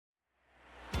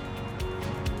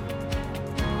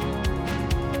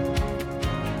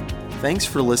Thanks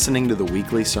for listening to the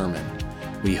weekly sermon.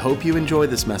 We hope you enjoy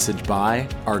this message by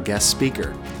our guest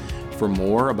speaker. For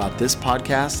more about this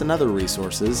podcast and other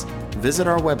resources, visit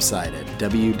our website at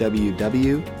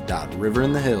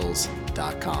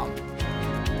www.riverinthehills.com. I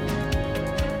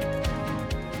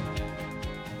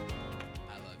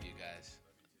love you guys.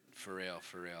 For real,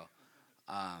 for real.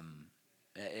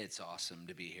 It's awesome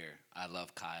to be here. I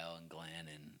love Kyle and Glenn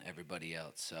and everybody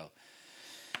else. So,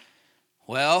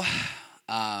 well,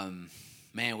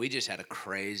 man, we just had a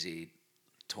crazy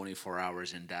 24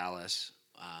 hours in Dallas.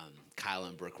 Kyle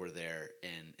and Brooke were there,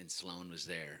 and Sloan was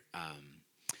there.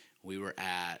 We were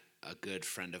at a good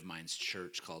friend of mine's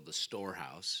church called the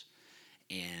Storehouse,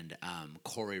 and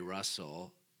Corey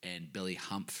Russell and Billy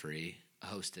Humphrey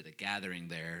hosted a gathering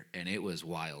there, and it was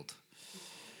wild.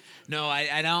 No,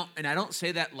 I don't, and I don't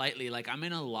say that lightly. Like, I'm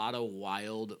in a lot of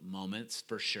wild moments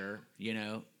for sure. You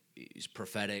know, it's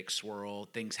prophetic swirl,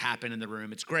 things happen in the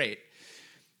room. It's great.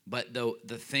 But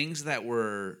the things that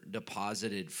were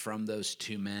deposited from those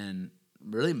two men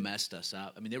really messed us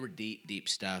up. I mean, they were deep, deep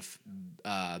stuff.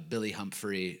 Billy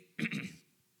Humphrey,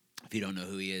 if you don't know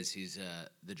who he is, he's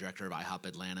the director of IHOP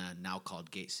Atlanta, now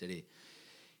called Gate City.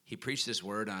 He preached this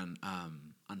word on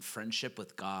friendship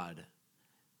with God.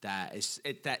 As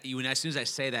soon as I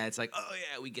say that, it's like, oh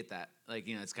yeah, we get that. Like,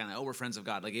 you know, it's kind of, we're friends of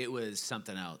God. Like, it was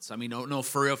something else. I mean, no,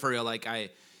 for real. Like,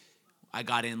 we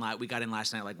got in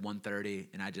last night like 1:30,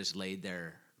 and I just laid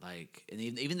there, like, and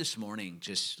even this morning,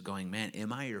 just going, man,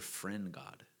 am I your friend,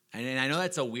 God? And I know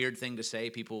that's a weird thing to say.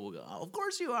 People will go, oh, of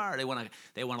course you are. They want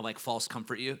to like false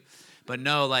comfort you, but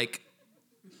no, like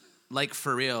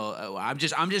for real. I'm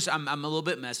a little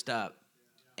bit messed up,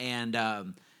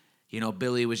 and you know,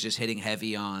 Billy was just hitting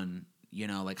heavy on, you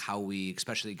know, like how we,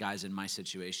 especially guys in my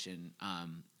situation,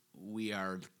 we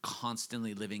are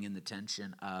constantly living in the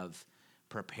tension of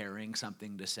preparing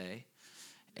something to say.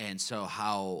 And so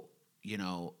how, you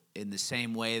know, in the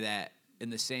same way that,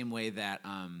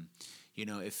 you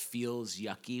know, it feels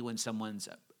yucky when someone's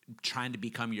trying to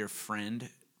become your friend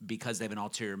because they have an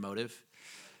ulterior motive.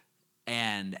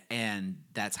 And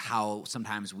that's how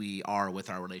sometimes we are with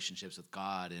our relationships with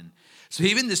God. And so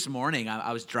even this morning,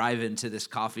 I was driving to this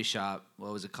coffee shop.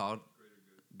 What was it called?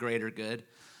 Greater Good.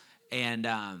 And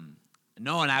and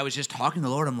I was just talking to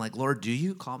the Lord. I'm like, Lord, do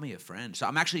you call me a friend? So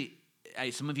I'm actually,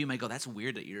 some of you might go, that's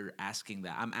weird that you're asking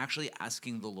that. I'm actually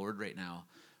asking the Lord right now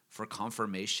for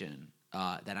confirmation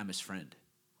that I'm his friend.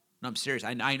 No, I'm serious.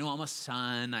 I know I'm a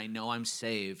son. I know I'm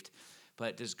saved.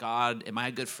 But am I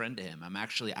a good friend to him? I'm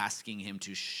actually asking him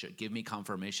to give me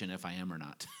confirmation if I am or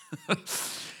not.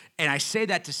 And I say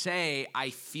that to say I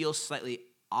feel slightly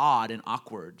odd and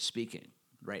awkward speaking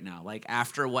right now. Like,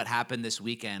 after what happened this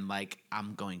weekend, like,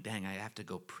 I'm going, dang, I have to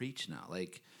go preach now.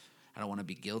 Like, I don't want to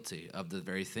be guilty of the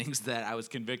very things that I was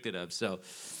convicted of. So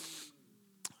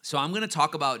I'm going to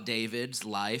talk about David's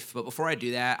life. But before I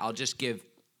do that, I'll just give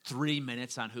 3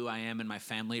 minutes on who I am and my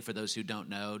family for those who don't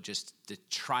know, just to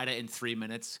try to, in 3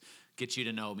 minutes, get you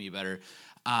to know me better.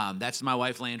 That's my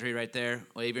wife, Landry, right there.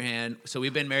 Wave your hand. So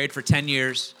we've been married for 10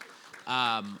 years.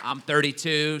 I'm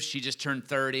 32. She just turned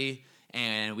 30,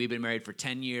 and we've been married for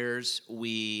 10 years.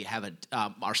 We have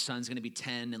our son's going to be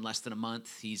 10 in less than a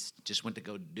month. He's just went to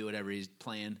go do whatever he's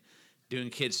playing,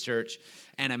 doing kids' church.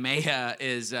 And Amaya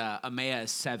is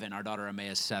 7. Our daughter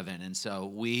Amaya is 7. And so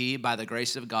we, by the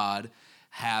grace of God,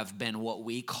 have been what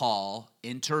we call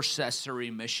intercessory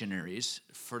missionaries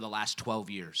for the last 12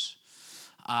 years.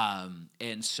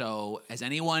 And so as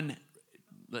anyone,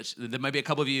 there might be a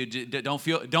couple of you, don't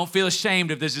feel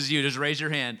ashamed if this is you. Just raise your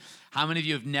hand. How many of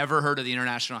you have never heard of the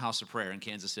International House of Prayer in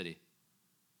Kansas City?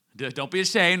 Don't be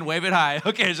ashamed. Wave it high.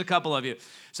 Okay, there's a couple of you.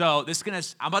 So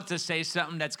I'm about to say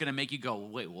something that's going to make you go,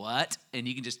 wait, what? And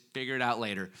you can just figure it out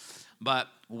later. But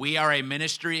we are a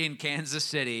ministry in Kansas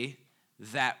City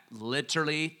that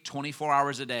literally 24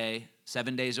 hours a day,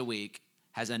 7 days a week,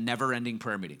 has a never-ending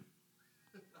prayer meeting.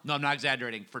 No, I'm not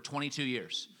exaggerating, for 22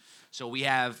 years. So we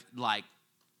have like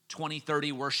 20,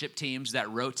 30 worship teams that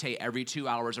rotate every 2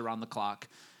 hours around the clock,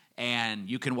 and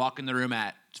you can walk in the room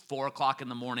at 4 o'clock in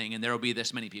the morning, and there will be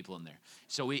this many people in there.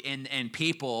 So and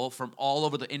people from all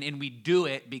over and we do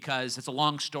it because it's a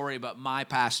long story, but my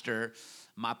pastor,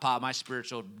 my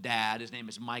spiritual dad, his name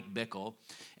is Mike Bickle.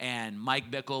 And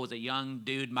Mike Bickle was a young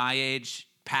dude my age,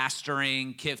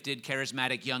 pastoring, gifted,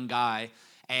 charismatic young guy.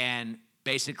 And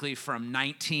basically from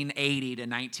 1980 to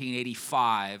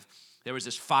 1985, there was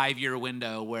this 5-year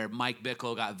window where Mike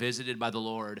Bickle got visited by the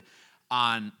Lord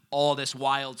on all this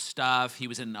wild stuff. He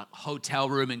was in a hotel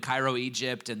room in Cairo,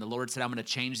 Egypt, and the Lord said, I'm going to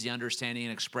change the understanding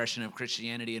and expression of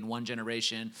Christianity in one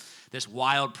generation. This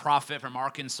wild prophet from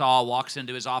Arkansas walks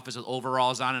into his office with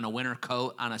overalls on and a winter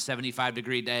coat on a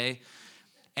 75-degree day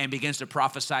and begins to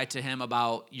prophesy to him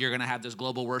about, you're going to have this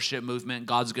global worship movement.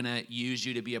 God's going to use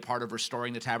you to be a part of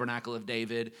restoring the tabernacle of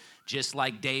David. Just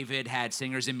like David had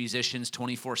singers and musicians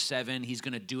 24/7, he's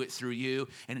going to do it through you,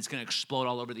 and it's going to explode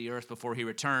all over the earth before he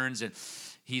returns. And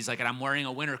he's like, and I'm wearing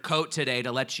a winter coat today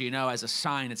to let you know as a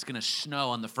sign it's going to snow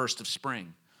on the 1st of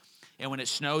spring. And when it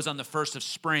snows on the 1st of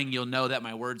spring, you'll know that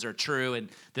my words are true. And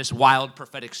this wild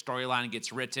prophetic storyline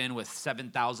gets written with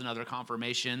 7,000 other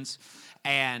confirmations.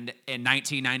 And in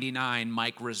 1999,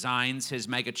 Mike resigns his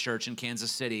megachurch in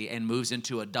Kansas City and moves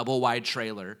into a double-wide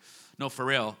trailer. No, for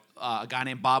real. A guy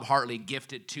named Bob Hartley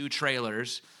gifted 2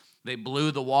 trailers. They blew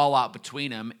the wall out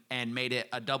between them and made it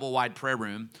a double-wide prayer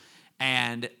room.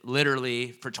 And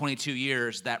literally, for 22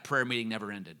 years, that prayer meeting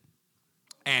never ended.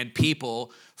 And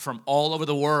people from all over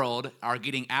the world are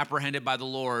getting apprehended by the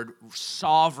Lord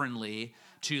sovereignly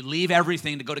to leave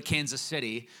everything to go to Kansas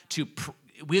City.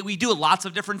 We do lots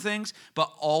of different things,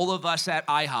 but all of us at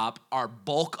IHOP, our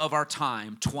bulk of our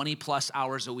time, 20 plus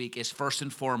hours a week, is first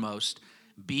and foremost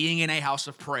being in a house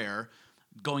of prayer,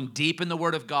 going deep in the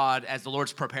Word of God as the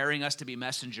Lord's preparing us to be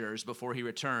messengers before He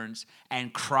returns,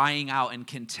 and crying out and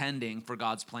contending for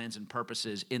God's plans and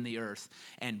purposes in the earth.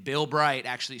 And Bill Bright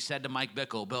actually said to Mike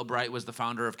Bickle, Bill Bright was the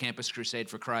founder of Campus Crusade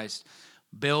for Christ.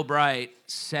 Bill Bright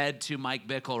said to Mike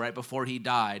Bickle right before he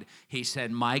died, he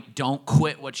said, Mike, don't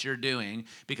quit what you're doing,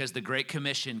 because the Great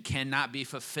Commission cannot be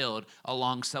fulfilled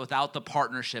without the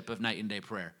partnership of night and day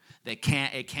prayer. It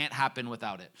can't happen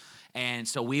without it. And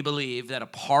so we believe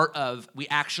that we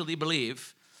actually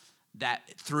believe that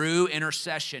through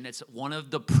intercession, it's one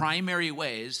of the primary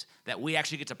ways that we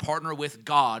actually get to partner with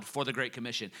God for the Great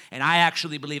Commission. And I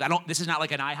actually believe, this is not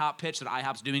like an IHOP pitch that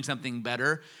IHOP's doing something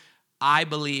better. I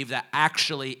believe that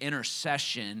actually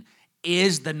intercession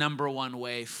is the number one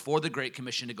way for the Great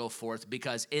Commission to go forth,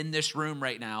 because in this room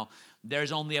right now,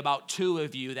 there's only about 2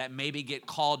 of you that maybe get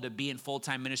called to be in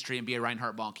full-time ministry and be a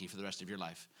Reinhard Bonnke for the rest of your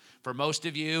life. For most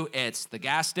of you, it's the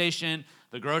gas station,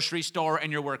 the grocery store,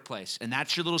 and your workplace. And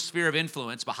that's your little sphere of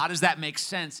influence. But how does that make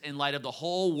sense in light of the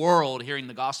whole world hearing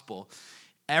the gospel?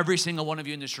 Every single one of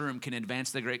you in this room can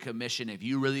advance the Great Commission if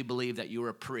you really believe that you are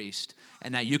a priest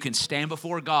and that you can stand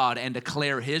before God and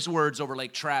declare His words over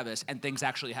Lake Travis and things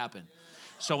actually happen.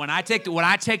 So when I take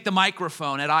the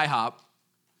microphone at IHOP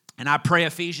and I pray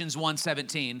Ephesians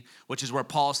 1:17, which is where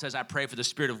Paul says, I pray for the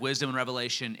spirit of wisdom and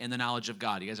revelation in the knowledge of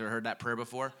God. You guys ever heard that prayer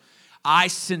before? I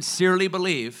sincerely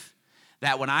believe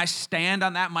that when I stand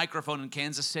on that microphone in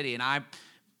Kansas City and I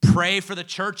pray for the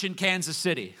church in Kansas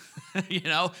City,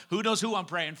 who knows who I'm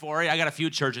praying for? I got a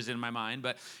few churches in my mind,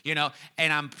 but,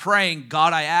 and I'm praying,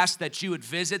 God, I ask that you would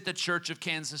visit the church of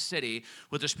Kansas City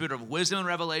with the spirit of wisdom and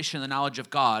revelation and the knowledge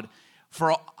of God.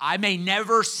 For I may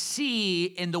never see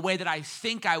in the way that I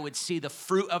think I would see the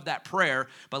fruit of that prayer,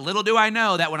 but little do I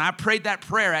know that when I prayed that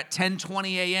prayer at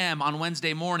 10:20 a.m. on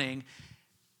Wednesday morning,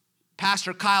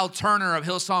 Pastor Kyle Turner of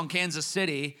Hillsong, Kansas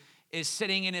City, is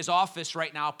sitting in his office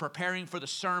right now preparing for the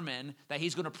sermon that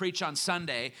he's going to preach on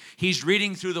Sunday. He's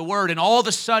reading through the Word, and all of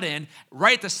a sudden,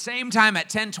 right at the same time at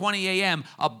 10:20 a.m.,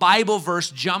 a Bible verse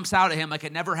jumps out at him like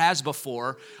it never has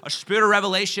before. A spirit of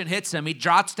revelation hits him. He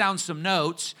jots down some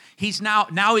notes.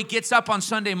 Now he gets up on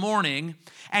Sunday morning,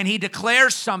 and he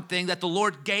declares something that the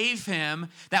Lord gave him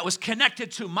that was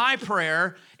connected to my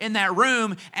prayer in that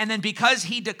room. And then because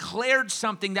he declared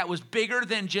something that was bigger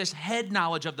than just head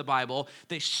knowledge of the Bible,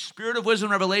 the spirit of wisdom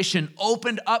and revelation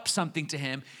opened up something to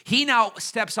him. He now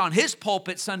steps on his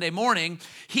pulpit Sunday morning.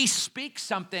 He speaks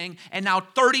something, and now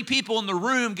 30 people in the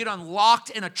room get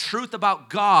unlocked in a truth about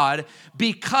God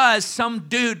because some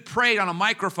dude prayed on a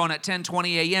microphone at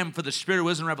 10:20 a.m. for the spirit of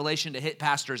wisdom and revelation to hit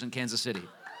pastors in Kansas City.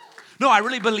 No, I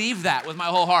really believe that with my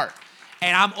whole heart.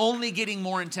 And I'm only getting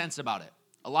more intense about it.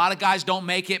 A lot of guys don't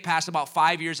make it past about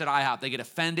 5 years at IHOP. They get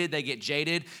offended, they get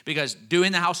jaded, because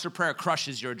doing the house of prayer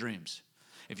crushes your dreams.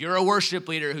 If you're a worship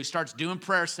leader who starts doing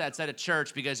prayer sets at a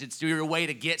church because it's your way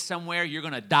to get somewhere, you're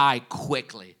going to die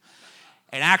quickly.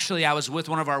 And actually, I was with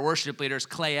one of our worship leaders,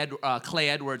 Clay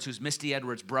Edwards, who's Misty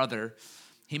Edwards' brother.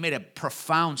 He made a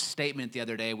profound statement the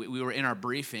other day. We were in our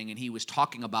briefing, and he was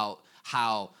talking about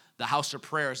how the house of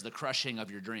prayer is the crushing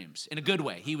of your dreams in a good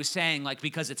way. He was saying,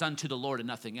 because it's unto the Lord and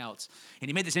nothing else. And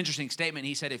he made this interesting statement.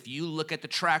 He said, if you look at the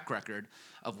track record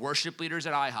of worship leaders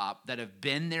at IHOP that have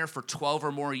been there for 12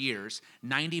 or more years,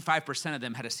 95% of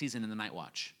them had a season in the night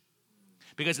watch.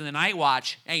 Because in the night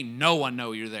watch, ain't no one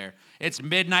know you're there. It's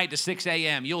midnight to 6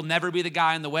 a.m. You'll never be the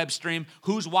guy in the web stream.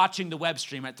 Who's watching the web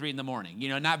stream at 3 in the morning?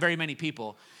 Not very many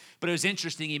people. But it was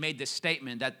interesting, he made this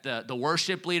statement that the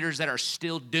worship leaders that are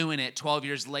still doing it 12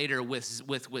 years later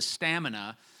with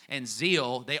stamina and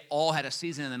zeal, they all had a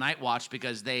season in the night watch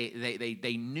because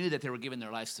they knew that they were giving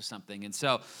their lives to something. And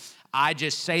so I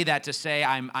just say that to say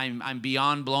I'm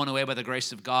beyond blown away by the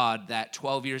grace of God that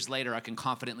 12 years later I can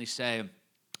confidently say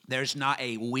there's not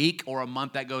a week or a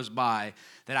month that goes by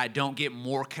that I don't get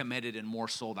more committed and more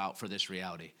sold out for this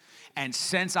reality. And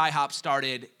since IHOP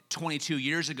started 22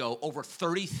 years ago, over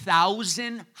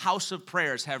 30,000 house of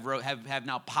prayers have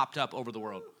now popped up over the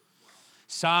world.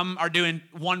 Some are doing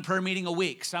one prayer meeting a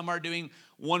week. Some are doing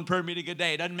one prayer meeting a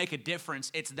day. It doesn't make a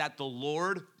difference. It's that the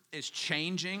Lord is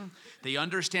changing the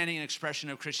understanding and expression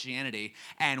of Christianity,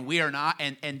 and we are not.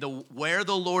 And where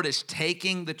the Lord is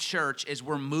taking the church is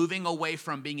we're moving away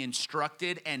from being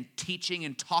instructed and teaching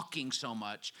and talking so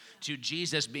much to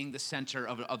Jesus being the center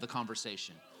of the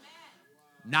conversation.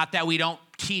 Not that we don't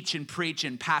teach and preach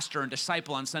and pastor and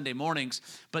disciple on Sunday mornings,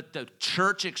 but the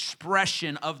church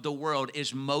expression of the world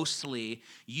is mostly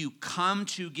you come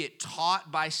to get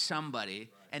taught by somebody,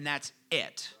 and that's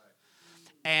it.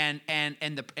 And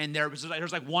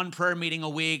there's like one prayer meeting a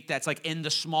week that's like in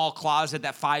the small closet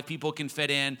that 5 people can fit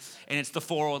in, and it's the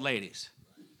 4 old ladies.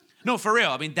 No, for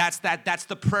real. I mean, that's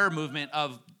the prayer movement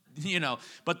of,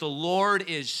 but the Lord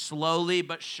is slowly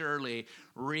but surely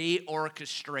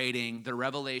reorchestrating the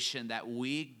revelation that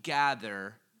we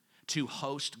gather to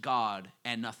host God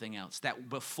and nothing else. That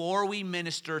before we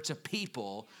minister to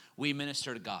people, we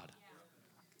minister to God.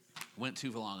 Went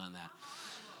too long on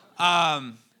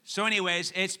that. So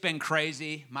anyways, it's been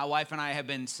crazy. My wife and I have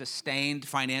been sustained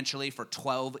financially for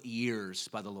 12 years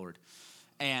by the Lord.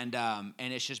 And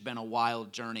it's just been a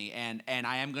wild journey. And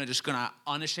I am just going to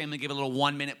unashamedly give a little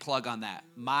 1-minute plug on that.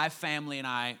 My family and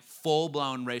I,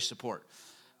 full-blown raise support.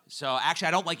 So actually,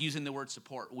 I don't like using the word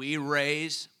support. We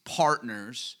raise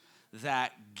partners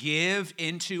that give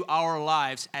into our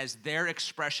lives as their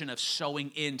expression of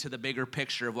sowing into the bigger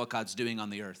picture of what God's doing on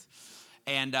the earth.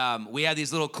 And we have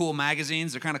these little cool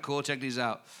magazines. They're kind of cool. Check these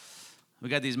out. We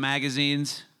got these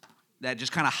magazines that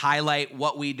just kind of highlight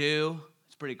what we do.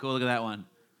 It's pretty cool. Look at that one.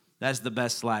 That's the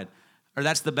best slide. Or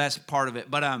that's the best part of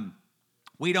it. But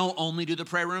we don't only do the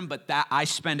prayer room, but that I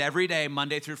spend every day,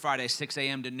 Monday through Friday, 6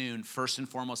 a.m. to noon, first and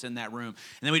foremost in that room. And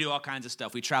then we do all kinds of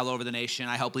stuff. We travel over the nation.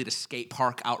 I help lead a skate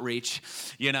park outreach.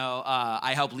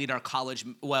 I help lead our college.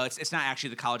 Well, it's not actually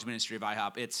the college ministry of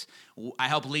IHOP. I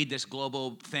help lead this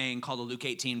global thing called the Luke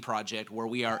 18 Project, where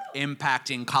we are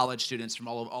impacting college students from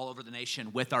all over the nation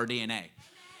with our DNA.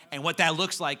 And what that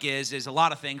looks like is a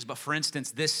lot of things. But for instance,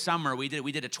 this summer we do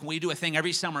a thing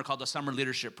every summer called the Summer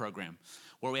Leadership Program,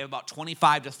 where we have about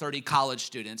 25 to 30 college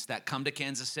students that come to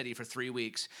Kansas City for 3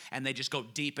 weeks, and they just go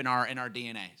deep in our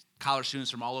DNA. College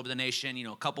students from all over the nation,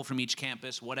 a couple from each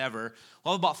campus, whatever.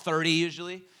 We'll have about 30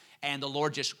 usually, and the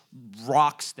Lord just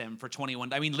rocks them for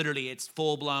 21. I mean, literally, it's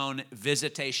full-blown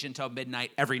visitation till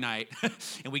midnight every night.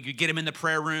 And we get them in the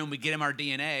prayer room, we get them our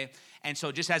DNA. And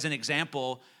so just as an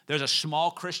example, there's a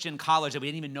small Christian college that we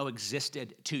didn't even know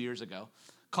existed 2 years ago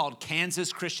called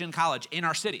Kansas Christian College in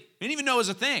our city. We didn't even know it was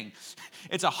a thing.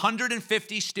 It's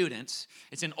 150 students.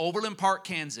 It's in Overland Park,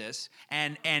 Kansas,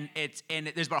 and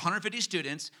there's about 150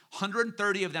 students.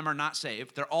 130 of them are not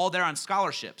saved. They're all there on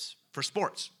scholarships for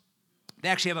sports. They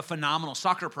actually have a phenomenal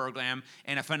soccer program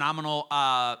and a phenomenal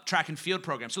track and field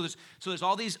program. So there's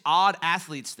all these odd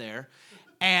athletes there,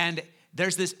 and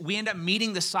we end up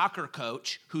meeting the soccer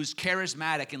coach who's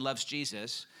charismatic and loves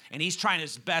Jesus, and he's trying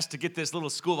his best to get this little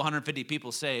school of 150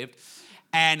 people saved.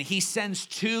 And he sends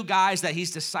 2 guys that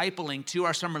he's discipling to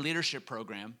our summer leadership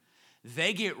program.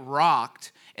 They get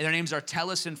rocked, and their names are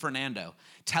Tellis and Fernando.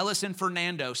 Tellis and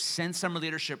Fernando send summer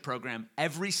leadership program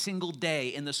every single day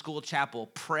in the school chapel,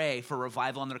 pray for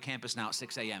revival on their campus now at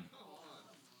 6 a.m.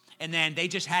 And then they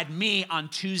just had me on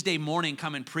Tuesday morning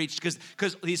come and preach because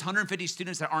these 150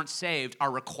 students that aren't saved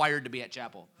are required to be at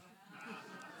chapel.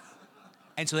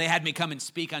 And so they had me come and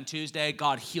speak on Tuesday.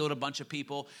 God healed a bunch of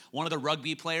people. One of the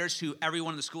rugby players who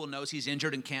everyone in the school knows he's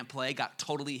injured and can't play got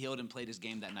totally healed and played his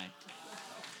game that night.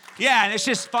 Yeah, and it's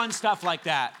just fun stuff like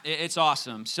that. It's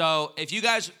awesome. So if you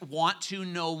guys want to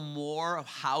know more of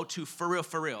how to, for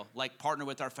real, like partner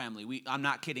with our family, I'm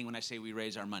not kidding when I say we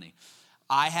raise our money.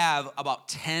 I have about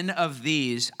 10 of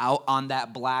these out on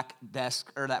that black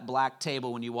desk or that black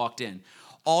table when you walked in.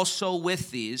 Also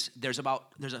with these, there's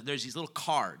these little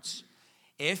cards.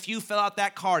 If you fill out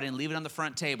that card and leave it on the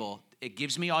front table, it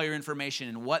gives me all your information.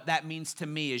 And what that means to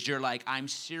me is you're like, I'm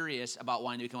serious about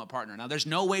wanting to become a partner. Now, there's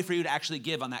no way for you to actually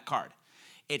give on that card.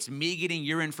 It's me getting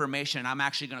your information, and I'm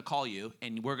actually going to call you,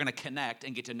 and we're going to connect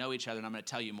and get to know each other, and I'm going to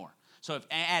tell you more. So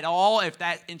if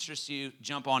that interests you,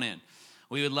 jump on in.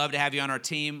 We would love to have you on our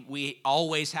team. We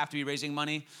always have to be raising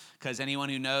money because anyone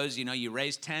who knows, you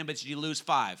raise 10, but you lose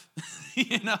 5,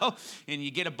 and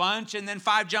you get a bunch and then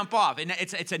 5 jump off. And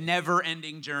it's a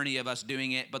never-ending journey of us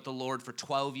doing it, but the Lord for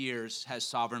 12 years has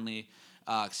sovereignly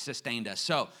sustained us.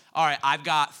 So, all right, I've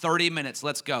got 30 minutes.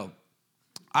 Let's go.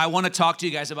 I want to talk to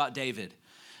you guys about David.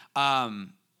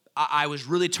 I was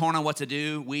really torn on what to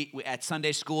do. We at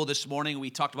Sunday school this morning, we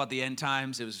talked about the end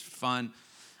times. It was fun.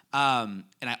 And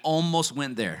I almost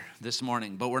went there this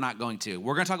morning, but we're not going to.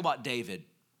 We're going to talk about David.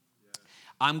 Yeah.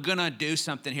 I'm going to do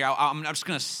something here. I'm just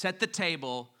going to set the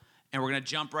table, and we're going to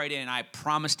jump right in. I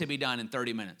promise to be done in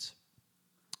 30 minutes.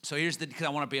 So because I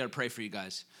want to be able to pray for you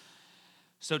guys.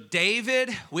 So David,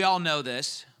 we all know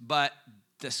this, but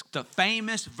the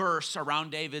famous verse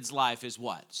around David's life is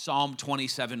what? Psalm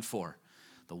 27:4.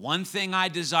 The one thing I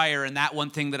desire and that one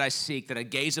thing that I seek, that I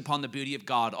gaze upon the beauty of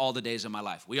God all the days of my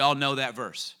life. We all know that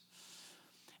verse.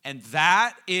 And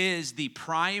that is the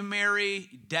primary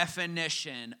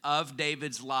definition of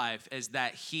David's life, is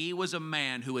that he was a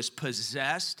man who was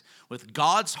possessed with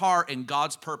God's heart and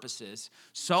God's purposes,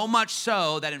 so much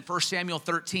so that in 1 Samuel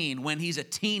 13, when he's a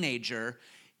teenager,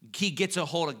 he gets a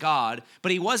hold of God,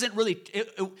 but he wasn't really,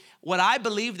 what I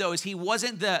believe though is he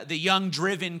wasn't the young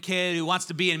driven kid who wants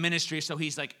to be in ministry, so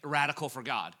he's like radical for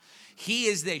God. He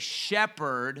is the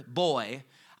shepherd boy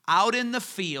out in the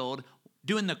field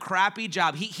doing the crappy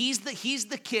job. He's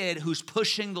the kid who's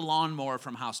pushing the lawnmower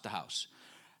from house to house.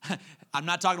 I'm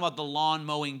not talking about the lawn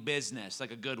mowing business, like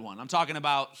a good one. I'm talking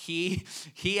about he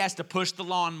has to push the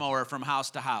lawnmower from house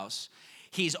to house.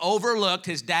 He's overlooked.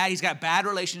 His dad, he's got a bad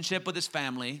relationship with his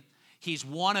family. He's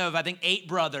one of, I think, 8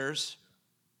 brothers.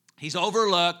 He's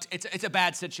overlooked. It's a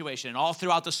bad situation. And all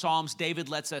throughout the Psalms, David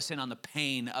lets us in on the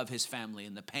pain of his family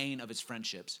and the pain of his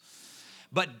friendships.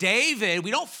 But David,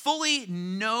 we don't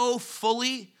know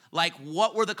like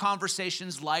what were the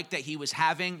conversations like that he was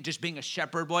having just being a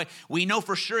shepherd boy. We know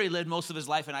for sure he lived most of his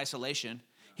life in isolation.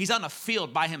 He's on a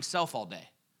field by himself all day.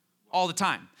 All the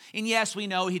time. And yes, we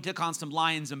know he took on some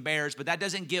lions and bears, but that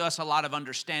doesn't give us a lot of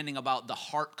understanding about the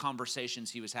heart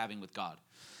conversations he was having with God.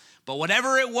 But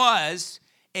whatever it was,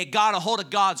 it got a hold of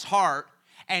God's heart,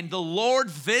 and the Lord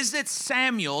visits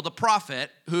Samuel, the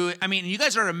prophet, who, you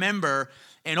guys gotta remember,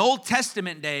 in Old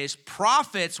Testament days,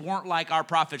 prophets weren't like our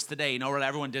prophets today, where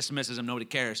everyone dismisses them, nobody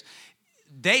cares.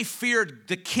 They feared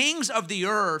the kings of the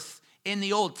earth. In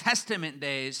the Old Testament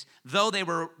days, though they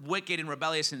were wicked and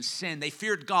rebellious in sin, they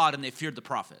feared God and they feared the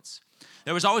prophets.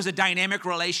 There was always a dynamic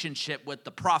relationship with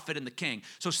the prophet and the king.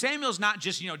 So Samuel's not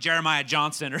just, Jeremiah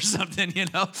Johnson or something,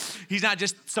 He's not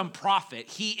just some prophet.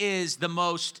 He is the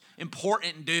most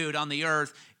important dude on the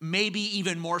earth, maybe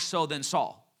even more so than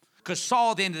Saul. Because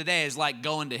Saul, at the end of the day, is like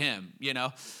going to him,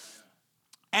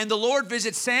 And the Lord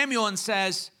visits Samuel and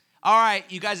says, all right,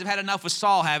 you guys have had enough with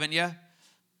Saul, haven't you?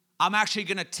 I'm actually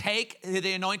going to take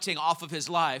the anointing off of his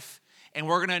life, and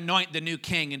we're going to anoint the new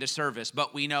king into service.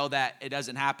 But we know that it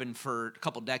doesn't happen for a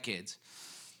couple decades,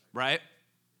 right?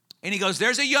 And he goes,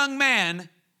 there's a young man.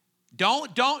 Don't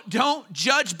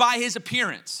judge by his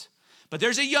appearance. But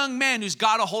there's a young man who's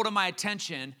got a hold of my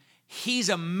attention. He's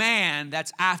a man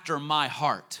that's after my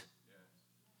heart.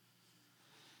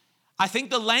 I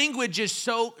think the language is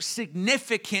so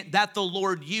significant that the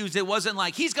Lord used. It wasn't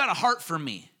like, he's got a heart for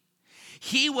me.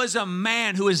 He was a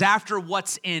man who is after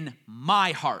what's in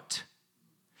my heart.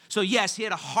 So yes, he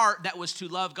had a heart that was to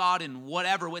love God and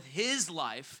whatever with his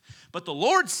life. But the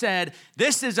Lord said,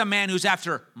 this is a man who's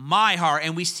after my heart.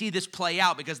 And we see this play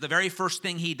out because the very first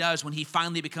thing he does when he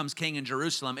finally becomes king in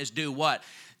Jerusalem is do what?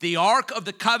 The Ark of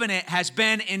the Covenant has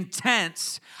been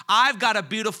intense. I've got a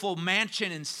beautiful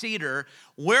mansion in Cedar.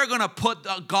 We're going to put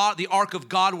the Ark of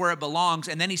God where it belongs.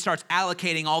 And then he starts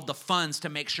allocating all the funds to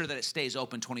make sure that it stays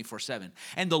open 24/7.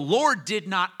 And the Lord did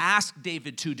not ask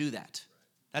David to do that.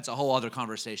 That's a whole other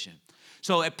conversation.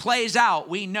 So it plays out.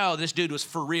 We know this dude was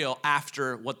for real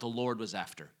after what the Lord was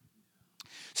after.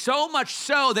 So much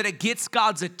so that it gets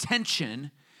God's attention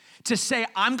to say,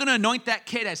 I'm going to anoint that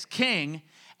kid as king.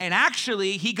 And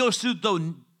actually, he goes through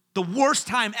the worst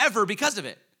time ever because of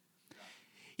it.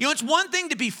 It's one thing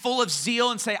to be full of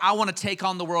zeal and say, I want to take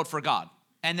on the world for God.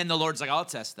 And then the Lord's like, I'll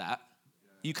test that.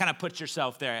 You kind of put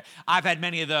yourself there. I've had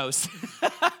many of those.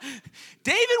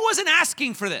 David wasn't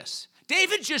asking for this.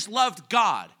 David just loved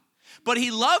God. But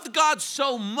he loved God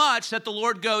so much that the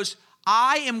Lord goes,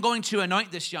 I am going to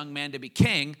anoint this young man to be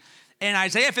king. In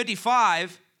Isaiah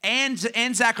 55 and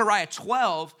Zechariah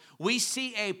 12, we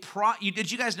see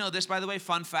did you guys know this, by the way?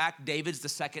 Fun fact, David's the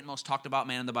second most talked about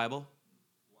man in the Bible.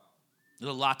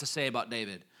 There's a lot to say about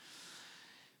David.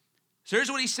 So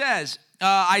here's what he says.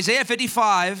 Isaiah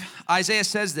 55, Isaiah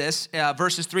says this,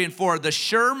 verses 3 and 4, the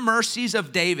sure mercies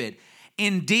of David.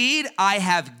 Indeed, I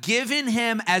have given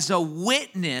him as a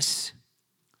witness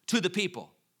to the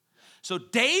people. So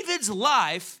David's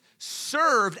life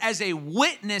served as a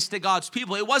witness to God's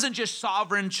people. It wasn't just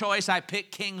sovereign choice, I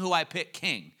pick king who I pick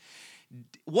king.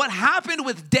 What happened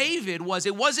with David was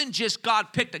it wasn't just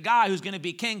God picked a guy who's going to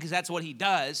be king because that's what he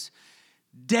does.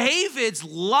 David's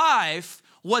life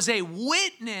was a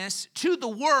witness to the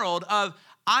world of,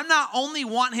 I not only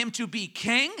want him to be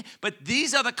king, but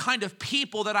these are the kind of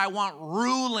people that I want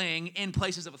ruling in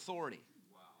places of authority.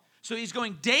 Wow. So he's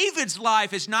going, David's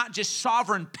life is not just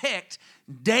sovereign picked.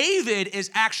 David is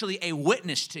actually a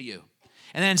witness to you.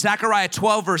 And then Zechariah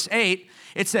 12, verse 8,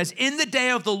 it says, in the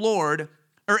day of the Lord,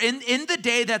 or in the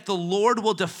day that the Lord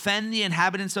will defend the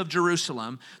inhabitants of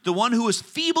Jerusalem, the one who is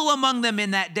feeble among them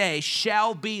in that day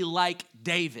shall be like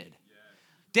David.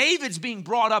 David's being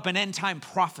brought up in end-time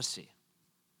prophecy.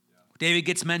 David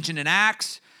gets mentioned in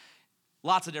Acts,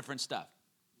 lots of different stuff.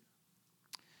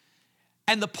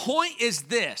 And the point is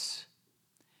this.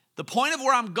 The point of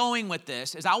where I'm going with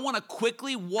this is I want to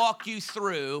quickly walk you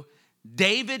through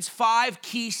David's 5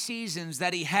 key seasons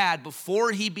that he had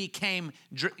before he became,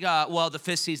 the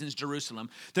 5th season is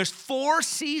Jerusalem. There's 4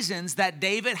 seasons that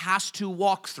David has to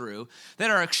walk through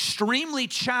that are extremely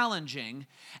challenging,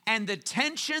 and the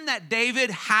tension that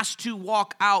David has to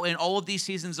walk out in all of these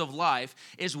seasons of life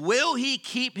is, will he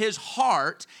keep his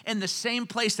heart in the same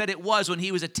place that it was when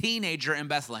he was a teenager in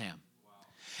Bethlehem?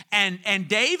 Wow. And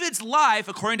David's life,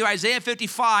 according to Isaiah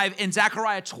 55 and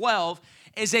Zechariah 12,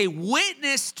 is a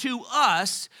witness to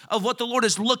us of what the Lord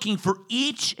is looking for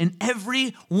each and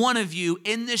every one of you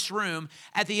in this room.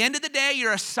 At the end of the day,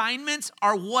 your assignments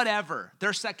are whatever.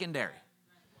 They're secondary.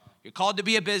 You're called to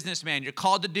be a businessman. You're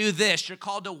called to do this. You're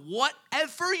called to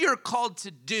whatever you're called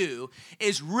to do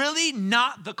is really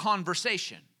not the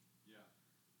conversation.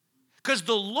 Because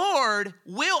the Lord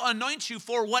will anoint you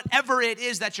for whatever it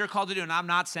is that you're called to do. And I'm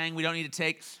not saying we don't need to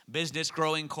take business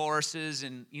growing courses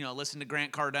and, listen to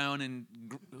Grant Cardone and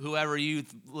whoever you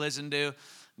listen to,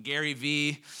 Gary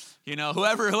Vee,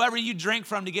 whoever you drink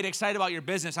from to get excited about your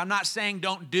business. I'm not saying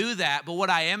don't do that, but what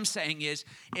I am saying is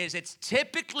it's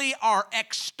typically our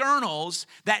externals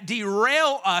that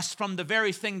derail us from the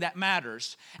very thing that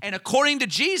matters. And according to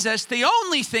Jesus, the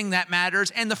only thing that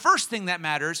matters and the first thing that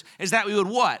matters is that we would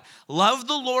what? Love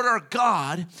the Lord our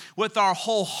God with our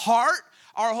whole heart,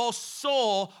 our whole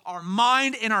soul, our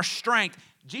mind, and our strength.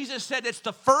 Jesus said it's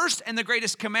the first and the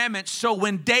greatest commandment. So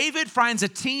when David finds a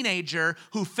teenager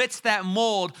who fits that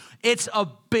mold, it's a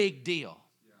big deal.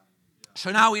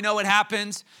 So now we know what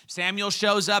happens. Samuel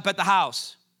shows up at the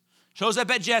house, shows up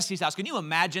at Jesse's house. Can you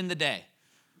imagine the day?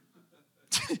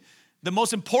 The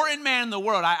most important man in the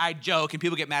world, I joke, and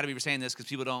people get mad at me for saying this because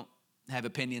people don't have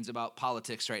opinions about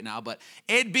politics right now, but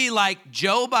it'd be like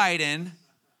Joe Biden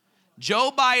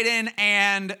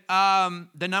and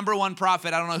the number one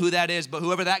prophet, I don't know who that is, but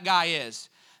whoever that guy is,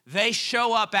 they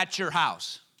show up at your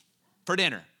house for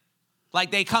dinner.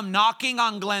 Like they come knocking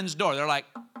on Glenn's door. They're like,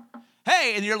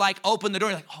 hey, and you're like, open the door.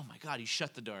 You're like, oh my God, you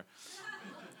shut the door.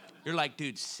 You're like,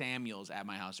 dude, Samuel's at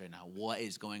my house right now. What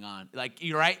is going on? Like,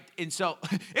 you're right. And so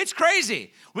it's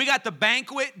crazy. We got the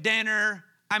banquet dinner.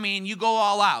 I mean, you go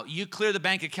all out. You clear the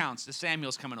bank accounts. The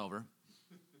Samuel's coming over.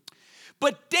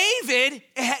 But David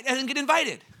doesn't get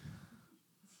invited.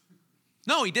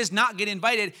 No, he does not get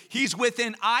invited. He's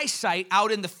within eyesight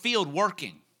out in the field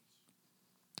working.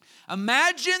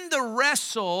 Imagine the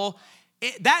wrestle.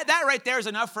 That right there is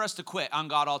enough for us to quit on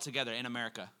God altogether in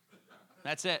America.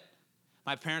 That's it.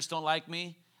 My parents don't like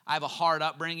me. I have a hard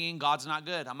upbringing. God's not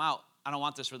good. I'm out. I don't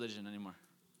want this religion anymore.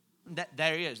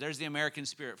 There he is. There's the American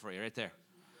spirit for you right there.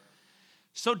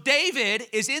 So David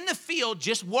is in the field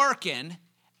just working,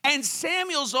 and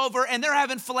Samuel's over, and they're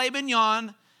having filet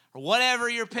mignon, or whatever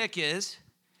your pick is.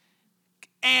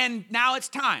 And now it's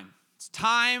time. It's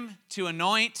time to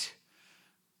anoint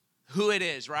who it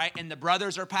is, right? And the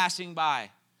brothers are passing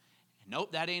by.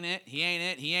 Nope, that ain't it. He ain't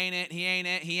it. He ain't it. He ain't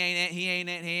it. He ain't it. He ain't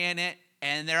it. He ain't it.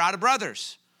 And they're out of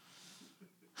brothers.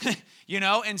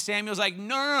 And Samuel's like,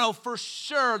 no, for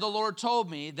sure the Lord told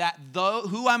me that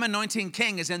who I'm anointing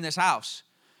king is in this house.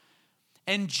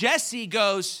 And Jesse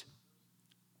goes,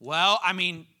 well, I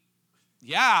mean,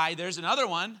 yeah, there's another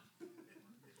one.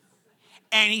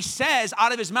 And he says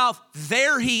out of his mouth,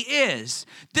 there he is.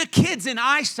 The kid's in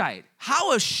eyesight.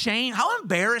 How ashamed, how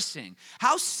embarrassing,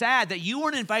 how sad that you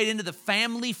weren't invited into the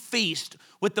family feast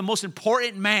with the most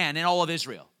important man in all of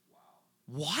Israel.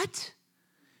 Wow. What?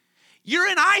 You're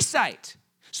in eyesight.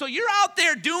 So you're out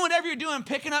there doing whatever you're doing,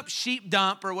 picking up sheep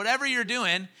dump or whatever you're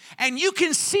doing, and you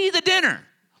can see the dinner.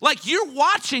 Like, you're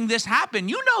watching this happen.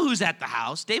 You know who's at the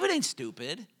house. David ain't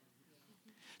stupid.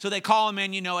 So they call him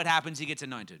in. You know what happens. He gets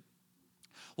anointed.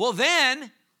 Well,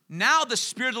 then, now the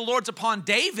Spirit of the Lord's upon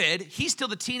David. He's still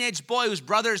the teenage boy whose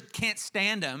brothers can't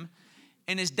stand him,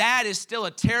 and his dad is still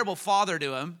a terrible father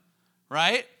to him,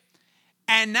 right?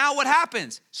 And now what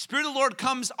happens? Spirit of the Lord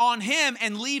comes on him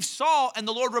and leaves Saul, and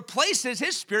the Lord replaces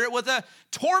his spirit with a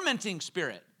tormenting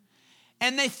spirit.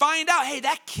 And they find out, hey,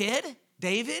 that kid,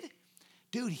 David,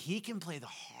 dude, he can play the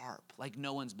harp like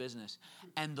no one's business.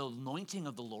 And the anointing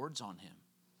of the Lord's on him.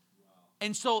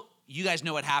 And so you guys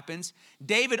know what happens.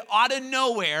 David, out of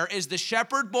nowhere, is the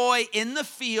shepherd boy in the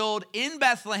field in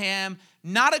Bethlehem.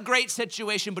 Not a great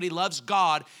situation, but he loves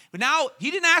God. But now,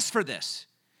 he didn't ask for this.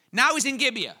 Now he's in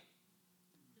Gibeah.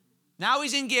 Now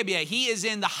he's in Gibeah. He is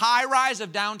in the high rise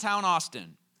of downtown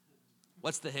Austin.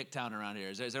 What's the hick town around here?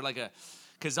 Is there like a,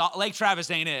 because Lake Travis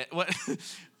ain't it.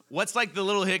 What's like the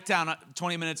little hick town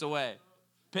 20 minutes away?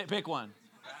 Pick one.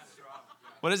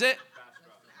 What is it?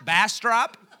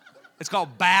 Bastrop. It's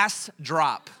called Bass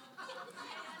Drop.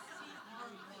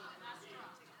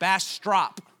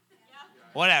 Bastrop.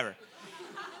 Whatever.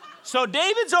 So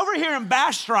David's over here in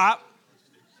Bastrop,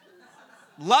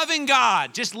 loving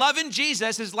God, just loving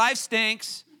Jesus. His life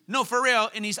stinks. No, for real.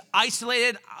 And he's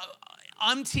isolated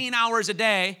umpteen hours a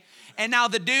day. And now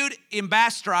the dude in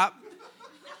Bastrop,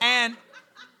 and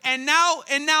now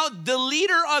the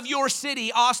leader of your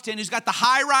city, Austin, who's got the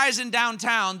high rise in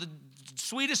downtown, the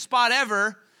sweetest spot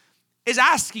ever, is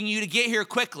asking you to get here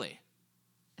quickly.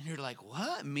 And you're like,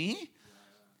 what, me?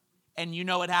 And you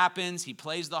know what happens. He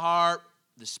plays the harp.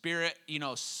 The spirit,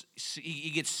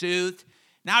 he gets soothed.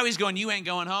 Now he's going, you ain't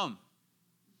going home.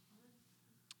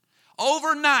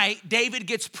 Overnight, David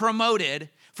gets promoted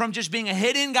from just being a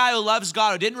hidden guy who loves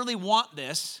God, who didn't really want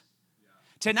this,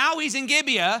 to now he's in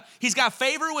Gibeah. He's got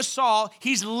favor with Saul.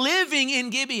 He's living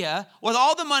in Gibeah with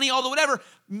all the money, all the whatever,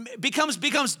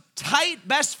 becomes tight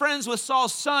best friends with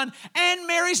Saul's son and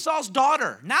marries Saul's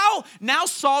daughter. Now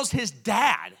Saul's his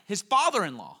dad, his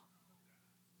father-in-law.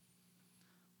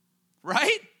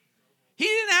 Right? He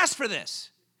didn't ask for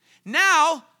this.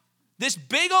 Now, this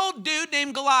big old dude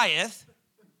named Goliath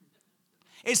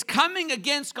is coming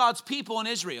against God's people in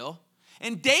Israel,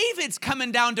 and David's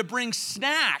coming down to bring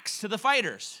snacks to the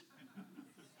fighters.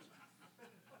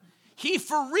 He,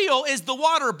 for real, is the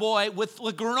water boy with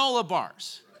granola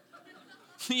bars.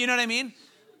 You know what I mean?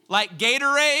 Like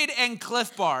Gatorade and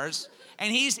Cliff Bars.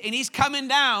 And he's coming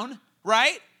down,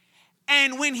 right?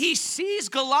 And when he sees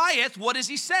Goliath, what does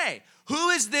he say? Who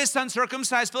is this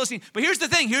uncircumcised Philistine? But here's the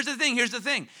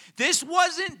thing. This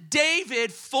wasn't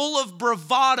David full of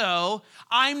bravado.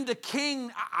 I'm the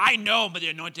king. I know the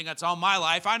anointing that's on my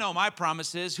life. I know my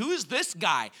promises. Who is this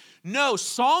guy? No,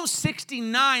 Psalm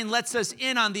 69 lets us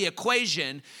in on the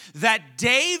equation that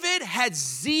David had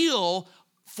zeal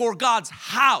for God's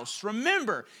house.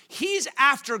 Remember, he's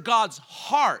after God's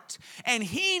heart. And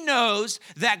he knows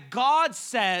that God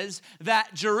says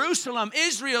that Jerusalem,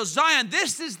 Israel, Zion,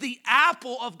 this is the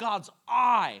apple of God's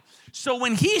eye. So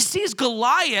when he sees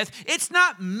Goliath, it's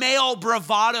not male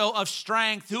bravado of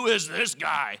strength. Who is this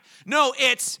guy? No,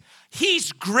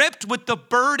 he's gripped with the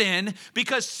burden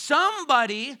because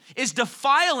somebody is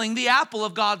defiling the apple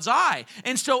of God's eye.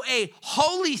 And so a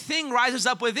holy thing rises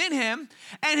up within him,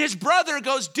 and his brother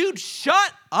goes, dude,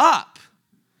 shut up.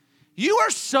 You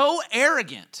are so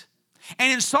arrogant.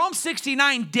 And in Psalm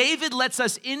 69, David lets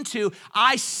us into,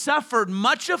 I suffered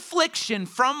much affliction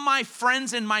from my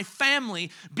friends and my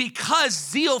family because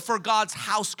zeal for God's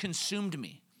house consumed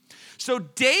me. So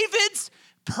David's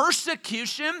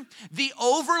persecution, the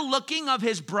overlooking of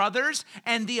his brothers,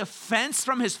 and the offense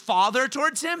from his father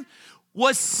towards him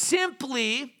was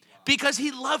simply because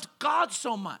he loved God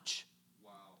so much.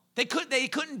 Wow. They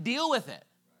couldn't deal with it.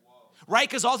 Wow. Right?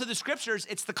 Because all through the scriptures,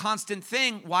 it's the constant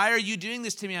thing. Why are you doing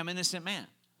this to me? I'm an innocent man. Right.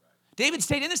 David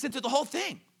stayed innocent through the whole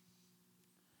thing.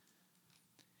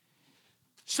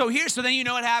 So then you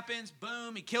know what happens.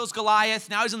 Boom, he kills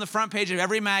Goliath. Now he's on the front page of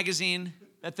every magazine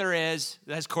that there is,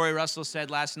 as Corey Russell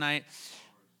said last night.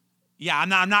 Yeah,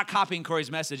 I'm not copying Corey's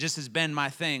message. This has been my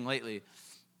thing lately.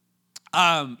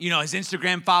 His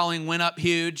Instagram following went up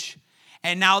huge.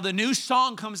 And now the new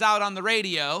song comes out on the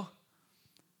radio.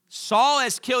 Saul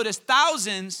has killed his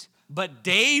thousands, but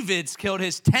David's killed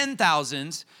his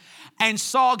 10,000s. And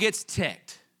Saul gets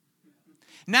ticked.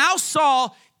 Now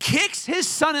Saul kicks his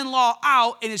son-in-law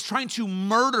out and is trying to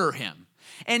murder him.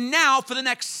 And now for the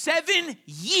next 7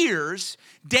 years,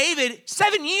 David,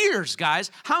 7 years, guys.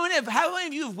 How many of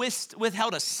you have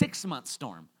withheld a 6-month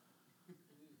storm?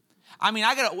 I mean,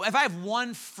 if I have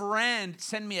one friend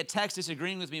send me a text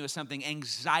disagreeing with me with something,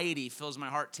 anxiety fills my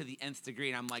heart to the nth degree,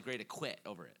 and I'm like ready to quit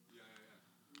over it.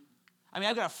 I mean,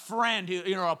 I've got a friend who,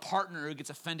 a partner who gets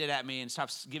offended at me and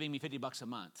stops giving me $50 a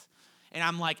month. And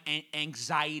I'm like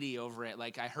anxiety over it,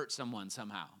 like I hurt someone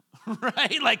somehow,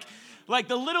 right? Like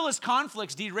the littlest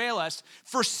conflicts derail us.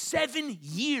 For 7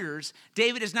 years,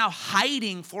 David is now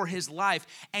hiding for his life.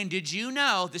 And did you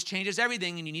know, this changes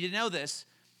everything, and you need to know this,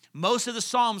 most of the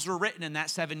Psalms were written in that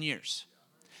 7 years.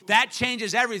 That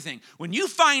changes everything. When you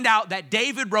find out that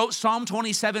David wrote Psalm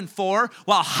 27:4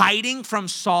 while hiding from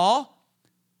Saul,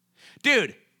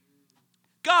 dude,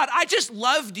 God, I just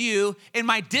loved you in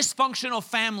my dysfunctional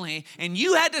family, and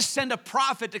you had to send a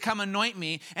prophet to come anoint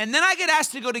me, and then I get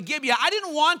asked to go to Gibeah. I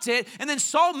didn't want it, and then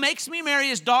Saul makes me marry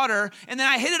his daughter, and then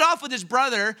I hit it off with his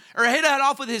brother, or I hit it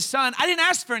off with his son. I didn't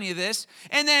ask for any of this,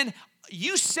 and then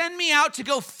you send me out to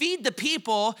go feed the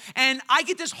people, and I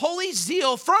get this holy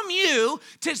zeal from you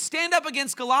to stand up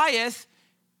against Goliath,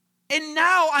 and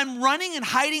now I'm running and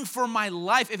hiding for my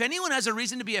life. If anyone has a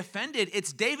reason to be offended,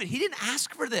 it's David. He didn't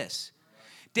ask for this.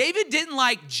 David didn't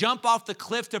jump off the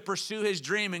cliff to pursue his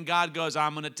dream and God goes,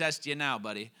 I'm going to test you now,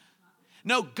 buddy.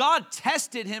 No, God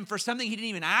tested him for something he didn't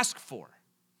even ask for.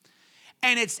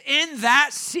 And it's in that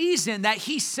season that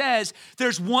he says,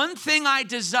 there's one thing I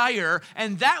desire,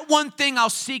 and that one thing I'll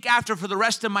seek after for the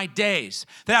rest of my days,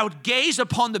 that I would gaze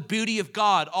upon the beauty of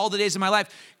God all the days of my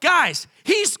life. Guys,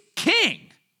 he's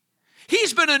king.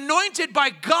 He's been anointed by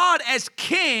God as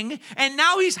king, and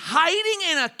now he's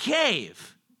hiding in a cave.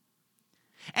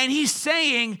 And he's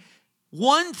saying,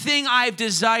 one thing I've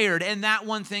desired, and that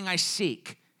one thing I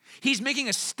seek. He's making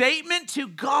a statement to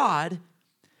God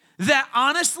that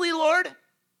honestly, Lord,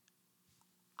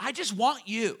 I just want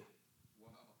you. Wow.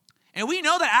 And we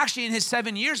know that actually in his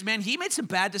 7 years, man, he made some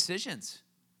bad decisions.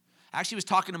 I actually was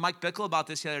talking to Mike Bickle about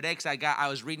this the other day because I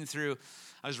was reading through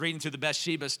the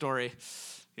Bathsheba story,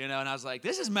 and I was like,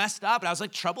 this is messed up. And I was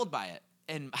troubled by it.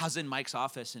 And I was in Mike's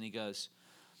office, and he goes,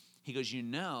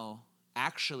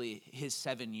 actually, his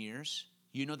 7 years,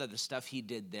 that the stuff he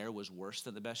did there was worse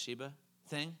than the Bathsheba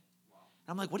thing? Wow.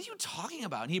 And I'm like, what are you talking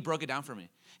about? And he broke it down for me.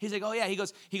 He's like, oh yeah. He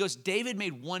goes, David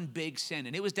made one big sin,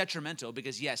 and it was detrimental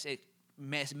because, yes, it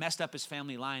messed up his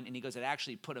family line, and he goes, it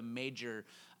actually put a major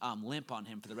limp on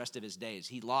him for the rest of his days.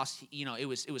 He lost, it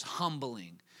was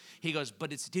humbling. He goes,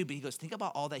 but he goes, think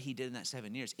about all that he did in that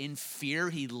 7 years. In fear,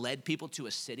 he led people to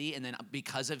a city, and then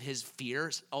because of his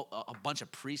fears, a bunch of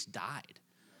priests died.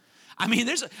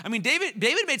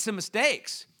 David made some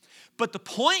mistakes, but the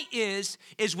point is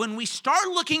when we start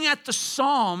looking at the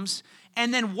Psalms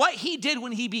and then what he did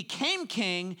when he became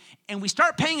king, and we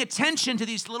start paying attention to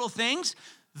these little things,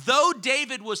 though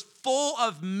David was full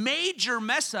of major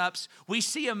mess ups, we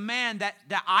see a man that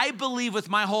I believe with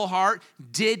my whole heart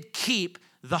did keep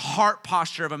the heart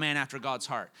posture of a man after God's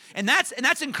heart. And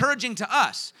that's encouraging to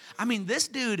us.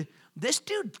 This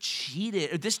dude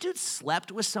cheated. This dude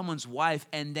slept with someone's wife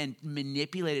and then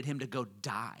manipulated him to go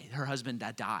die, her husband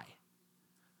to die.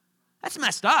 That's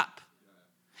messed up.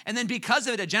 And then because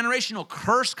of it, a generational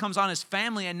curse comes on his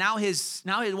family, and now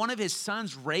one of his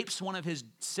sons rapes one of his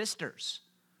sisters.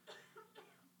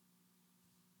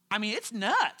 It's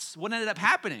nuts what ended up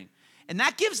happening. And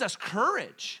that gives us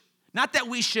courage. Not that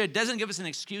doesn't give us an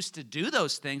excuse to do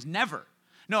those things, never.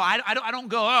 No, I don't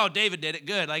go, oh, David did it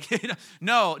good.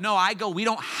 No, I go, we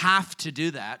don't have to do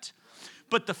that.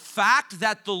 But the fact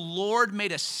that the Lord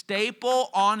made a staple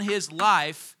on his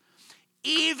life,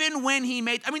 even when he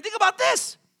made, think about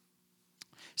this.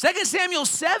 2 Samuel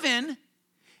 7,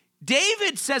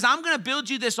 David says, I'm going to build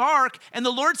you this ark. And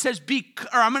the Lord says,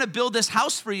 I'm going to build this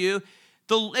house for you.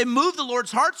 It moved the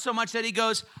Lord's heart so much that he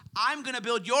goes, I'm going to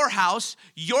build your house.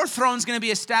 Your throne's going to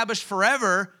be established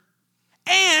forever.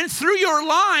 And through your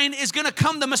line is going to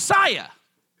come the Messiah.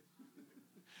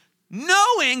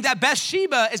 Knowing that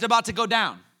Bathsheba is about to go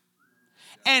down.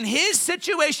 And his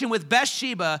situation with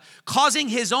Bathsheba causing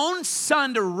his own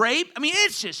son to rape,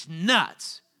 it's just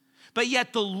nuts. But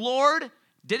yet the Lord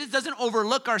doesn't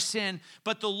overlook our sin,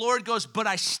 but the Lord goes, but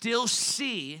I still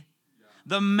see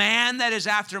the man that is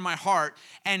after my heart.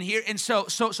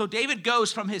 So David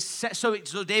goes from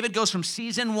David goes from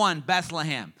season 1,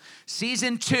 Bethlehem.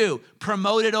 Season 2,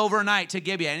 promoted overnight to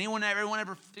Gibeah. Everyone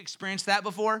ever experienced that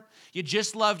before? You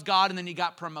just loved God and then you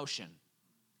got promotion.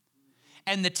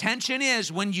 And the tension is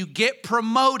when you get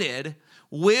promoted,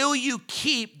 will you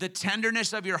keep the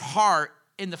tenderness of your heart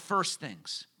in the first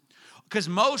things? Because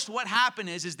what happened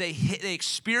is they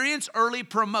experience early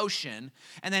promotion,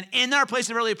 and then in our place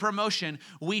of early promotion,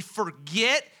 we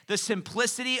forget the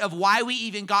simplicity of why we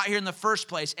even got here in the first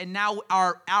place, and now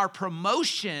our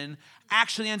promotion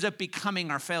actually ends up becoming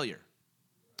our failure.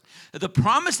 The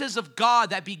promises of God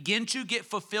that begin to get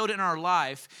fulfilled in our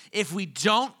life, if we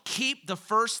don't keep the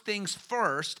first things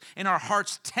first and our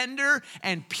hearts tender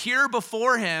and pure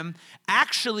before Him,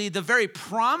 actually the very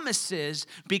promises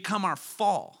become our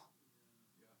fall.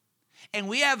 And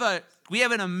we have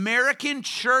an American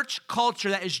church culture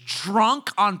that is drunk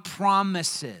on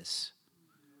promises.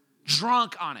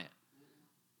 Drunk on it.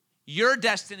 Your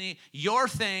destiny, your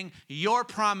thing, your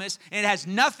promise. And it has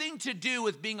nothing to do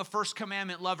with being a first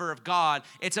commandment lover of God.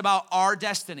 It's about our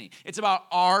destiny. It's about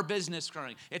our business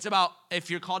growing. It's about, if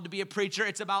you're called to be a preacher,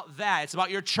 it's about that. It's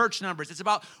about your church numbers. It's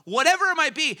about whatever it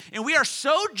might be. And we are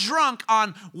so drunk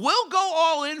on, we'll go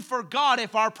all in for God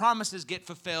if our promises get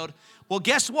fulfilled. Well,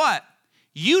 guess what?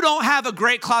 You don't have a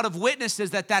great cloud of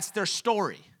witnesses that's their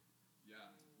story.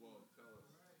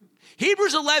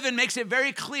 Hebrews 11 makes it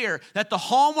very clear that the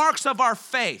hallmarks of our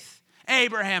faith,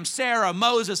 Abraham, Sarah,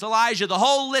 Moses, Elijah, the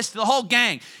whole list, the whole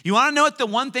gang. You want to know what the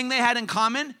one thing they had in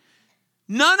common?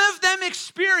 None of them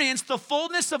experienced the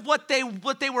fullness of what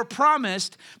they were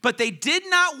promised, but they did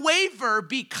not waver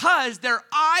because their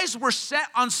eyes were set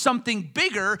on something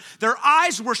bigger. Their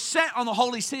eyes were set on the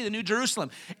holy city, the New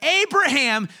Jerusalem.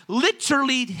 Abraham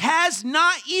literally has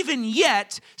not even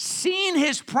yet seen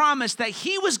his promise that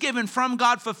he was given from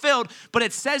God fulfilled, but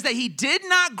it says that he did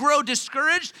not grow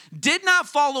discouraged, did not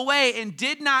fall away, and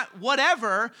did not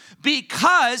whatever,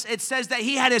 because it says that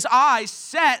he had his eyes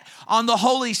set on the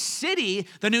holy city,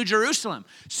 the New Jerusalem.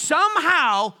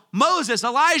 Somehow, Moses,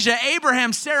 Elijah,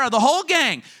 Abraham, Sarah, the whole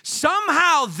gang,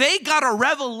 somehow they got a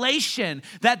revelation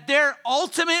that their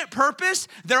ultimate purpose,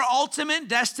 their ultimate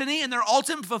destiny, and their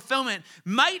ultimate fulfillment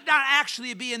might not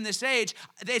actually be in this age.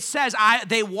 It says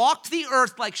they walked the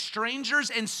earth like strangers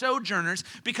and sojourners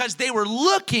because they were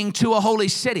looking to a holy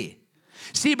city.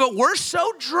 See, but we're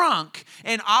so drunk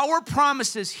in our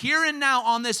promises here and now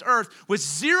on this earth with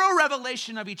zero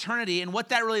revelation of eternity and what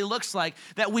that really looks like,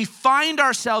 that we find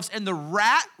ourselves in the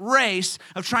rat race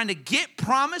of trying to get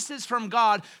promises from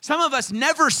God. Some of us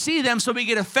never see them, so we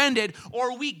get offended,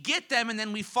 or we get them and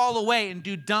then we fall away and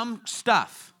do dumb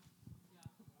stuff.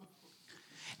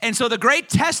 And so the great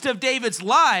test of David's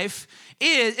life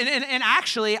is, and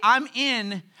actually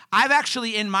I've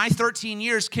actually, in my 13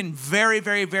 years, can very,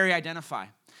 very, very identify.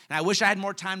 And I wish I had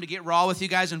more time to get raw with you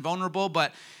guys and vulnerable,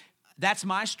 but that's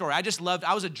my story.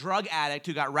 I was a drug addict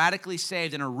who got radically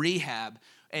saved in a rehab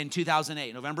in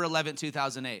 2008, November 11,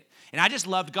 2008. And I just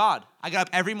loved God. I got up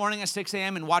every morning at 6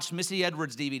 a.m. and watched Missy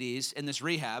Edwards DVDs in this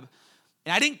rehab.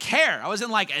 And I didn't care. I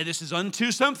wasn't like, hey, this is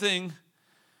unto something.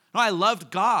 No, I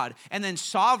loved God. And then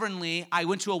sovereignly, I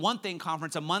went to a One Thing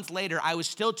conference. A month later, I was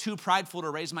still too prideful to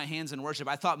raise my hands in worship.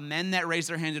 I thought men that raised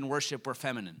their hands in worship were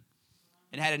feminine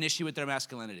and had an issue with their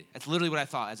masculinity. That's literally what I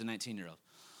thought as a 19-year-old.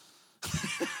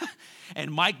 And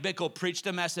Mike Bickle preached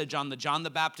a message on the John the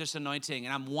Baptist anointing,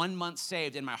 and I'm 1 month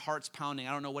saved, and my heart's pounding.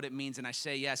 I don't know what it means, and I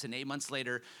say yes. And 8 months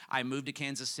later, I moved to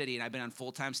Kansas City, and I've been on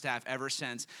full-time staff ever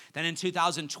since. Then in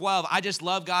 2012, I just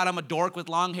love God. I'm a dork with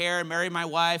long hair, married my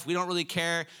wife. We don't really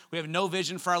care. We have no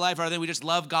vision for our life other than we just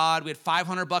love God. We had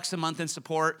 $500 a month in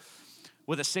support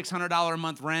with a $600 a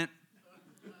month rent.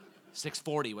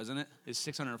 $640, wasn't it? It's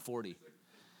 $640.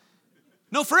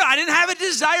 No, for real, I didn't have a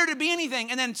desire to be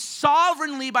anything. And then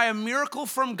sovereignly, by a miracle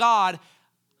from God,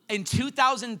 in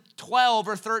 2012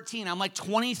 or 13, I'm like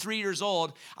 23 years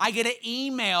old, I get an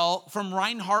email from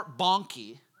Reinhard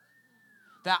Bonnke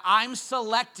that I'm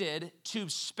selected to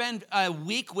spend a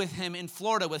week with him in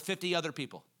Florida with 50 other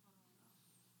people.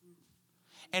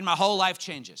 And my whole life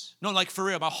changes. No, like for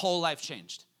real, my whole life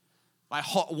changed. My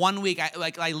whole 1 week,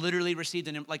 I literally received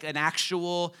an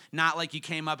actual, not like you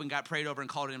came up and got prayed over and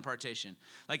called it impartation.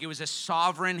 Like it was a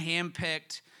sovereign,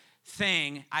 handpicked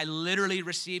thing. I literally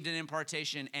received an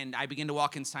impartation, and I began to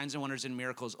walk in signs and wonders and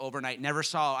miracles overnight.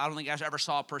 I don't think I ever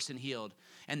saw a person healed.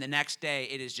 And the next day,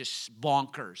 it is just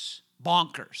bonkers.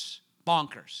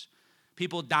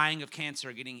 People dying of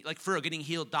cancer, getting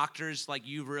healed. Doctors like,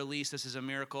 you've released, this is a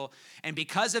miracle. And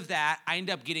because of that, I end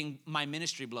up getting, my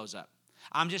ministry blows up.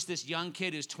 I'm just this young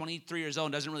kid who's 23 years old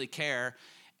and doesn't really care.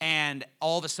 And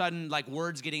all of a sudden, like,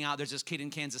 word's getting out. There's this kid in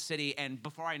Kansas City. And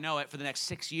before I know it, for the next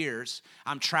 6 years,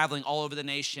 I'm traveling all over the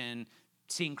nation,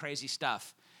 seeing crazy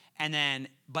stuff.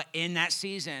 But in that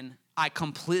season, I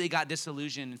completely got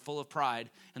disillusioned and full of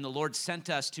pride. And the Lord sent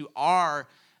us to our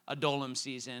Adullam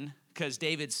season, because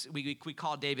we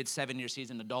call David's 7-year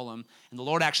season Adullam. And the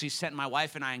Lord actually sent my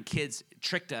wife and I and kids,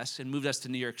 tricked us and moved us to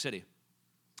New York City.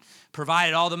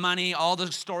 provided all the money, all the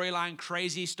storyline,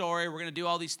 crazy story. We're going to do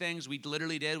all these things. We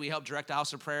literally did. We helped direct a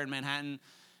house of prayer in Manhattan,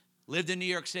 lived in New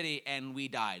York City, and we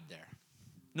died there.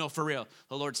 No, for real.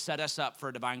 The Lord set us up for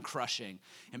a divine crushing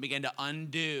and began to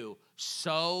undo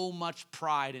so much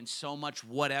pride and so much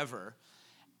whatever.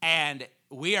 And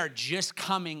we are just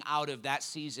coming out of that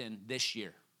season this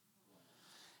year.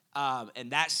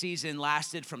 And that season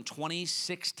lasted from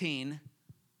 2016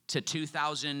 to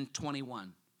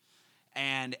 2021.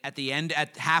 And at the end,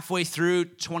 halfway through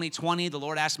 2020, the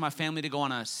Lord asked my family to go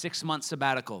on a 6-month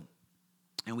sabbatical.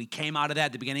 And we came out of that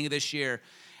at the beginning of this year.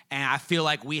 And I feel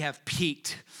like we have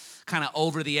peaked kind of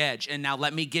over the edge. And now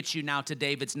let me get you now to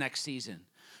David's next season.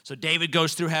 So David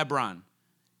goes through Hebron.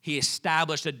 He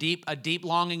established a deep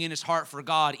longing in his heart for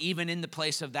God, even in the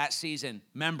place of that season.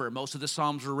 Remember, most of the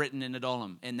Psalms were written in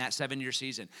Adullam in that 7-year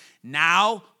season.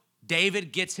 Now,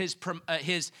 David gets his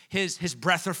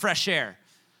breath of fresh air.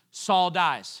 Saul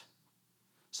dies.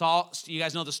 Saul, you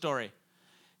guys know the story.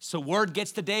 So word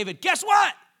gets to David, guess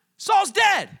what? Saul's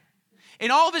dead.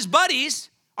 And all of his buddies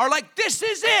are like, this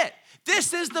is it.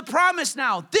 This is the promise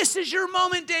now. This is your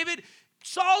moment, David.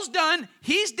 Saul's done.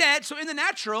 He's dead. So in the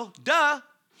natural,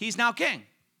 he's now king.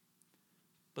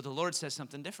 But the Lord says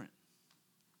something different.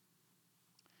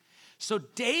 So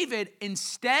David,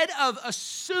 instead of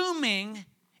assuming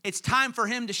it's time for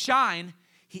him to shine,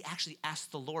 he actually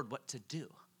asked the Lord what to do.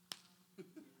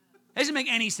 It doesn't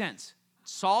make any sense.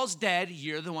 Saul's dead.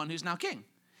 You're the one who's now king. And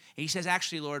he says,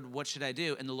 actually, Lord, what should I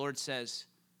do? And the Lord says,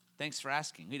 thanks for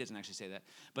asking. He doesn't actually say that.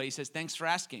 But he says, thanks for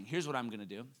asking. Here's what I'm going to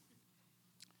do.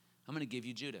 I'm going to give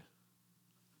you Judah.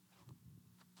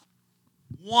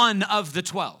 One of the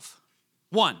 12.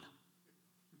 One.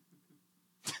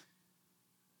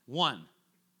 One.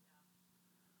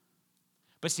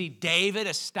 But see, David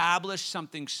established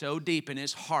something so deep in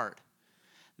his heart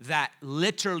that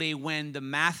literally when the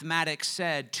mathematics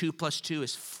said 2 + 2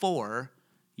 is 4,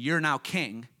 you're now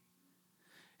king.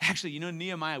 Actually,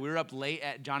 Nehemiah, we were up late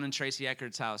at John and Tracy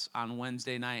Eckert's house on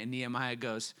Wednesday night, and Nehemiah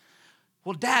goes,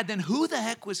 well, Dad, then who the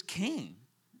heck was king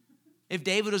if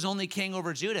David was only king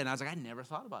over Judah? And I was like, I never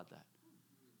thought about that.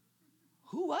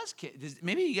 Who was king?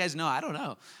 Maybe you guys know, I don't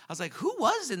know. I was like, who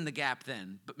was in the gap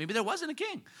then? But maybe there wasn't a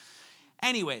king.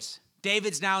 Anyways,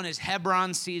 David's now in his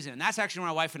Hebron season. And that's actually where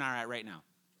my wife and I are at right now.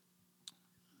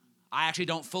 I actually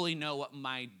don't fully know what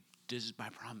my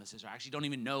promises are. I actually don't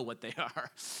even know what they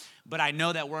are. But I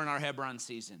know that we're in our Hebron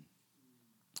season.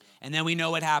 And then we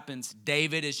know what happens.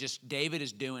 David is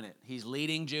doing it. He's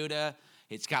leading Judah.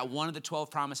 It's got one of the 12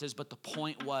 promises. But the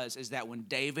point is that when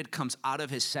David comes out of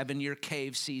his 7-year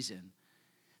cave season,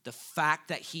 the fact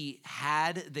that he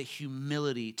had the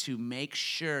humility to make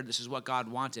sure this is what God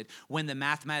wanted, when the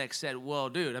mathematics said, well,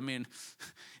 dude, I mean,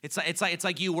 it's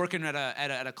like you working at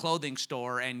a clothing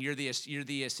store and you're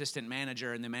the assistant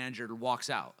manager and the manager walks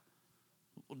out.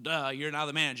 Well, duh, you're now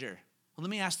the manager. Well,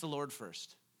 let me ask the Lord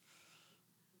first.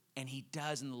 And he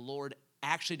does, and the Lord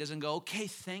actually doesn't go, okay,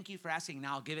 thank you for asking,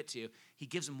 now I'll give it to you. He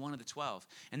gives him one of the 12.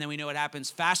 And then we know what happens.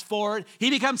 Fast forward,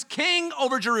 he becomes king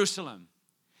over Jerusalem.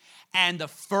 And the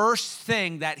first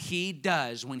thing that he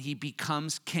does when he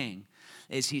becomes king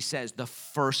is he says, the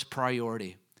first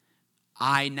priority,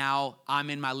 I'm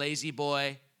in my lazy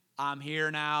boy. I'm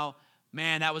here now.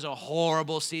 Man, that was a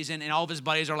horrible season. And all of his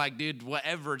buddies are like, dude,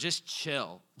 whatever, just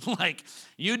chill. Like,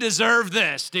 you deserve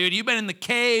this, dude. You've been in the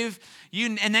cave.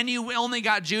 And then you only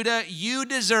got Judah. You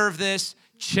deserve this.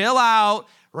 Chill out.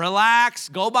 Relax,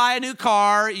 go buy a new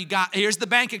car. Here's the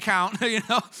bank account,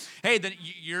 Hey,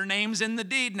 your name's in the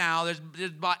deed now. There's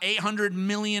about $800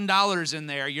 million in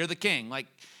there. You're the king. Like,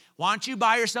 why don't you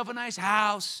buy yourself a nice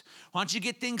house? Why don't you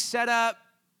get things set up?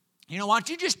 Why don't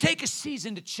you just take a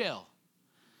season to chill?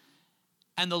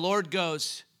 And the Lord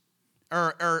goes,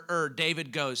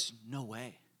 David goes, no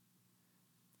way.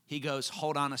 He goes,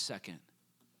 hold on a second.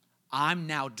 I'm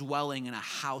now dwelling in a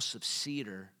house of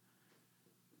cedar.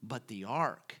 But the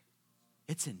ark,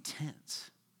 it's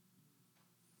intense.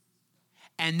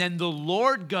 And then the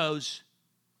Lord goes,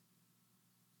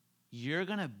 you're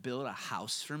going to build a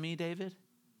house for me, David?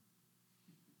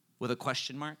 With a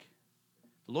question mark.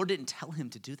 The Lord didn't tell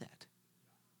him to do that.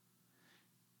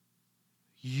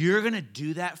 You're going to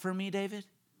do that for me, David?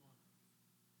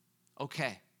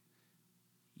 Okay.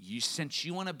 Since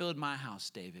you want to build my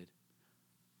house, David,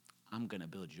 I'm going to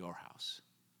build your house.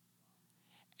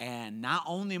 And not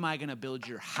only am I going to build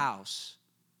your house,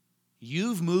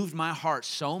 you've moved my heart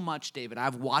so much, David.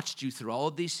 I've watched you through all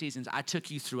of these seasons. I took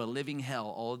you through a living hell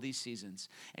all of these seasons.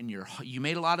 And you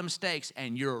made a lot of mistakes,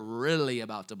 and you're really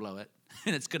about to blow it.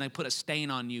 And it's going to put a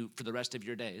stain on you for the rest of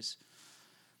your days.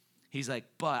 He's like,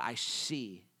 but I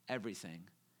see everything.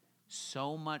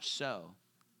 So much so,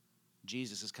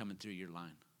 Jesus is coming through your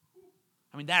line.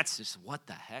 I mean, that's just what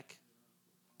the heck?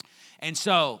 And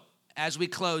so, as we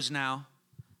close now,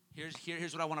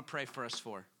 here's what I want to pray for us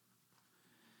for.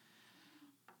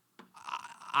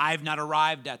 I've not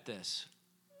arrived at this.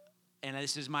 And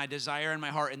this is my desire in my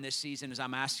heart in this season, is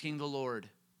I'm asking the Lord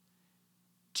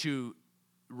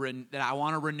that I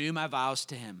want to renew my vows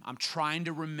to him. I'm trying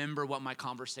to remember what my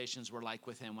conversations were like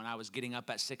with him when I was getting up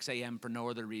at 6 a.m. for no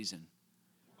other reason.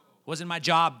 Wasn't my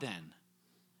job then.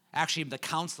 Actually, the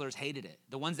counselors hated it.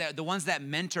 The ones that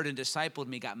mentored and discipled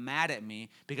me got mad at me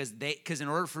because in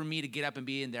order for me to get up and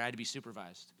be in there, I had to be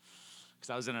supervised. Because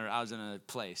I was in a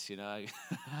place, you know.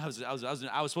 I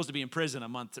was supposed to be in prison a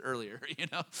month earlier, you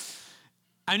know.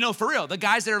 I know, for real. The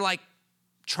guys that are like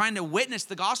trying to witness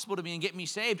the gospel to me and get me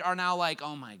saved are now like,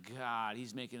 oh my God,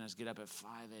 he's making us get up at 5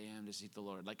 a.m. to seek the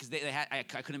Lord. Like, because I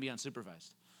couldn't be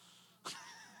unsupervised.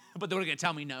 But they were going to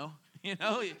tell me no, you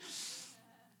know.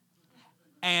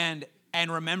 And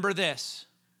remember this.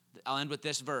 I'll end with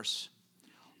this verse.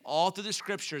 All through the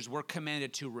scriptures, we're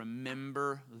commanded to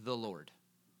remember the Lord.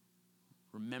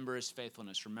 Remember his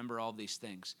faithfulness. Remember all these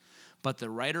things. But the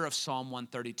writer of Psalm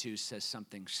 132 says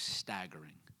something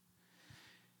staggering.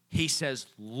 He says,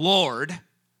 Lord,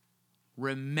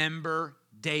 remember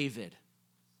David.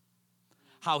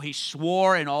 How he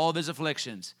swore in all of his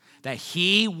afflictions that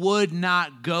he would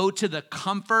not go to the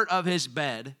comfort of his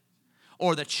bed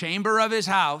or the chamber of his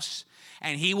house,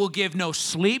 and he will give no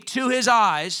sleep to his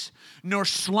eyes, nor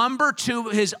slumber to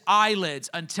his eyelids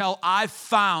until I've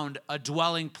found a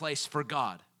dwelling place for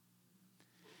God.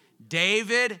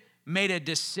 David made a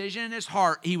decision in his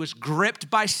heart. He was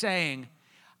gripped by saying,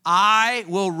 I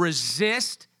will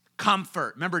resist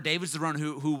comfort. Remember, David's the one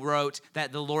who wrote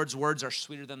that the Lord's words are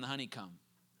sweeter than the honeycomb.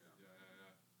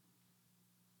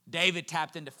 David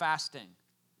tapped into fasting.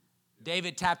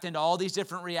 David tapped into all these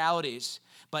different realities.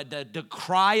 But the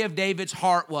cry of David's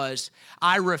heart was,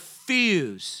 I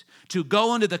refuse to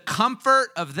go into the comfort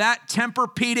of that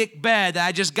Tempur-Pedic bed that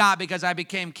I just got because I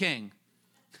became king.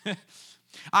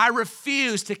 I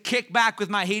refuse to kick back with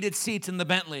my heated seats in the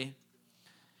Bentley.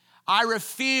 I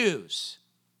refuse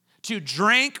to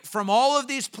drink from all of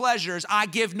these pleasures. I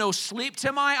give no sleep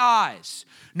to my eyes,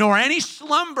 nor any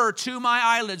slumber to my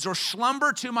eyelids or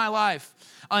slumber to my life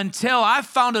until I've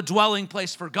found a dwelling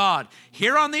place for God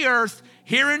here on the earth,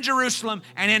 here in Jerusalem,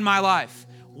 and in my life.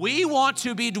 We want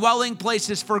to be dwelling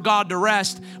places for God to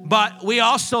rest, but we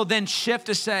also then shift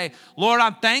to say, Lord,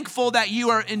 I'm thankful that you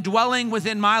are indwelling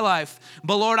within my life,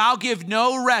 but Lord, I'll give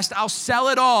no rest. I'll sell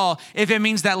it all if it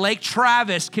means that Lake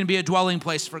Travis can be a dwelling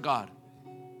place for God.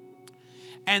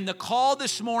 And the call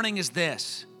this morning is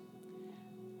this.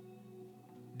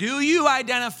 Do you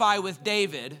identify with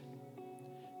David?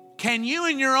 Can you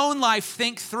in your own life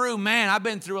think through, man, I've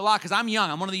been through a lot because I'm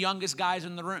young. I'm one of the youngest guys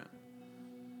in the room.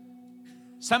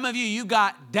 Some of you, you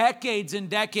got decades and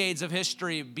decades of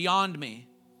history beyond me.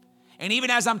 And even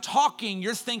as I'm talking,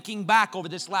 you're thinking back over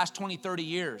this last 20, 30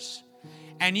 years.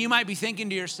 And you might be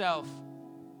thinking to yourself,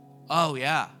 oh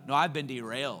yeah, no, I've been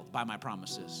derailed by my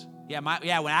promises. When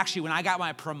I got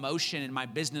my promotion and my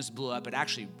business blew up, it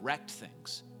actually wrecked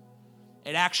things.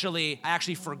 I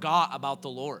actually forgot about the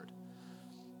Lord.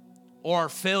 Or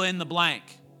fill in the blank.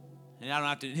 And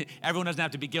everyone doesn't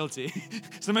have to be guilty.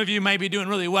 Some of you may be doing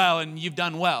really well and you've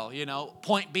done well, you know.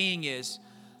 Point being is,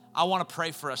 I want to pray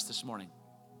for us this morning.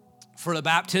 For the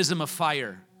baptism of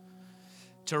fire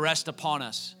to rest upon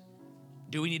us.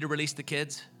 Do we need to release the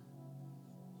kids?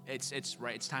 It's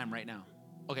right. It's time right now.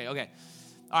 Okay. All right,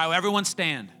 well, everyone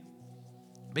stand.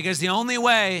 Because the only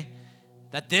way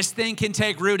that this thing can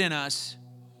take root in us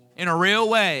in a real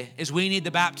way is we need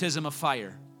the baptism of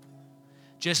fire.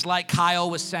 Just like Kyle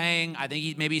was saying, I think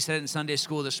he said it in Sunday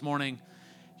school this morning,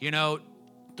 you know,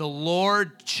 the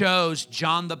Lord chose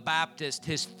John the Baptist,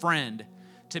 his friend,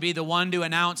 to be the one to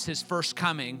announce his first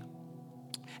coming.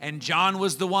 And John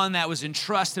was the one that was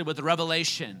entrusted with the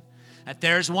revelation that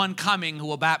there's one coming who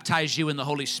will baptize you in the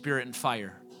Holy Spirit and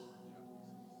fire.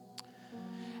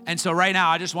 And so right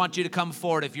now, I just want you to come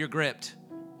forward if you're gripped.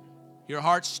 Your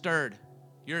heart's stirred.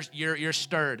 You're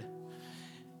stirred.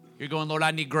 You're going, Lord, I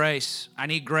need grace. I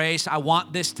need grace. I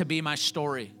want this to be my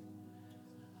story.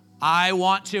 I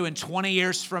want to, in 20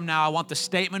 years from now, I want the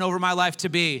statement over my life to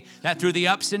be that through the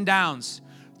ups and downs,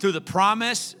 through the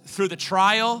promise, through the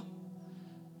trial,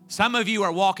 some of you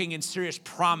are walking in serious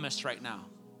promise right now.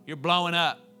 You're blowing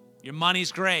up. Your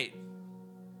money's great.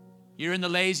 You're in the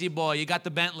lazy boy. You got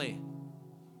the Bentley.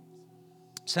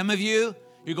 Some of you,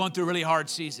 you're going through a really hard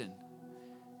season.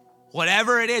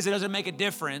 Whatever it is, it doesn't make a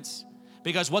difference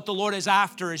because what the Lord is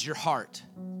after is your heart.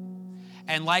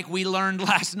 And like we learned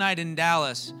last night in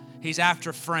Dallas, he's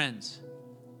after friends.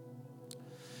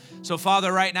 So,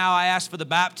 Father, right now I ask for the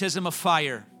baptism of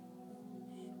fire.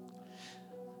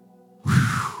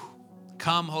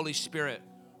 Come, Holy Spirit.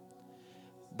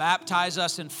 Baptize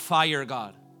us in fire,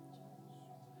 God.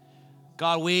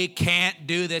 God, we can't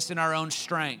do this in our own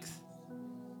strength.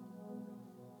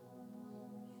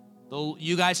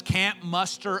 You guys can't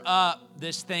muster up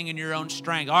this thing in your own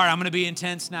strength. All right, I'm going to be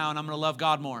intense now and I'm going to love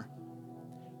God more.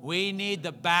 We need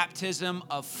the baptism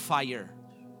of fire.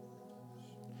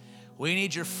 We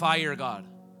need your fire, God.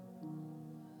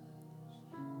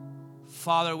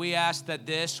 Father, we ask that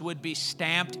this would be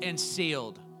stamped and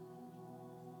sealed.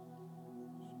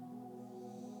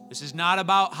 This is not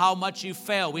about how much you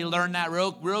fail. We learned that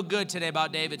real good today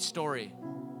about David's story.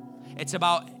 It's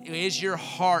about, is your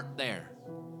heart there?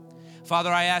 Father,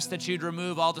 I ask that you'd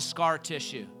remove all the scar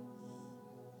tissue.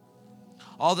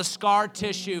 All the scar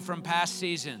tissue from past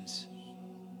seasons.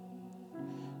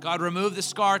 God, remove the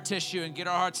scar tissue and get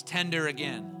our hearts tender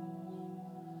again.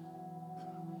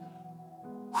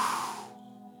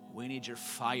 We need your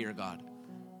fire, God.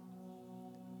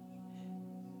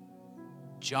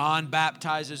 John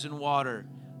baptizes in water,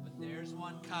 but there's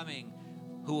one coming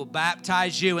who will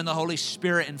baptize you in the Holy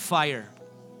Spirit and fire.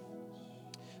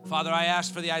 Father, I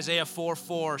ask for the Isaiah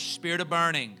 4:4 spirit of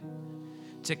burning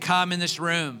to come in this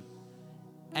room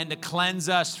and to cleanse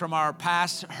us from our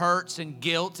past hurts and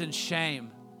guilt and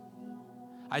shame.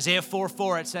 Isaiah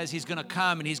 4:4, it says he's going to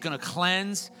come and he's going to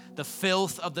cleanse the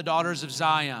filth of the daughters of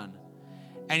Zion,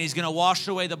 and he's going to wash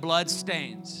away the blood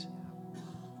stains.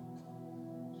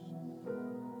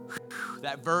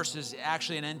 That verse is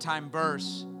actually an end-time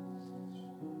verse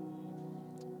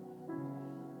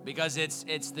because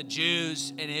it's the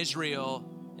Jews in Israel,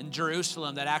 in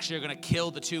Jerusalem, that actually are going to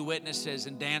kill the two witnesses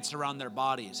and dance around their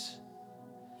bodies.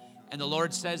 And the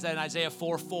Lord says that in Isaiah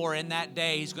 4:4, in that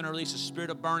day, he's going to release a spirit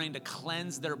of burning to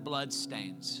cleanse their blood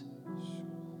stains.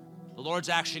 The Lord's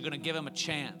actually going to give them a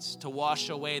chance to wash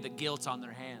away the guilt on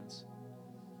their hands.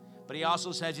 But he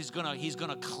also says he's going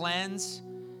to cleanse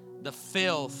the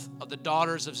filth of the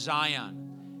daughters of Zion.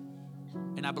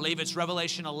 And I believe it's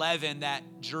Revelation 11 that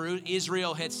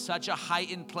Israel hit such a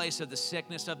heightened place of the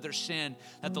sickness of their sin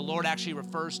that the Lord actually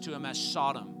refers to him as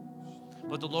Sodom.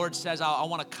 But the Lord says, I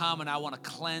want to come and I want to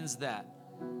cleanse that,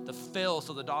 the filth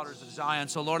of the daughters of Zion.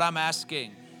 So Lord, I'm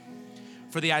asking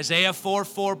for the Isaiah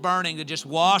 4:4 burning to just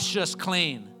wash us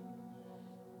clean.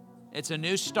 It's a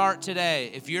new start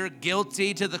today. If you're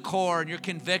guilty to the core and you're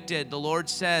convicted, the Lord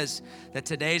says that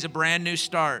today's a brand new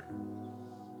start.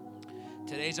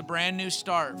 Today's a brand new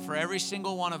start for every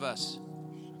single one of us.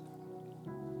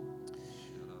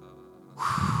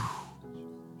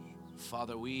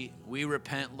 Father, we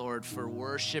repent, Lord, for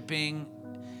worshiping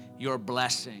your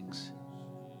blessings.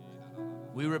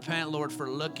 We repent, Lord, for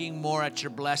looking more at your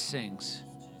blessings.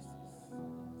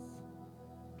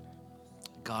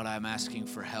 God, I'm asking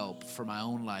for help for my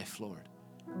own life, Lord.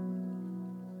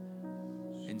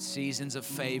 In seasons of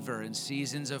favor, in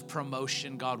seasons of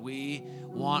promotion, God, we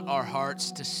want our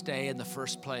hearts to stay in the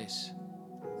first place.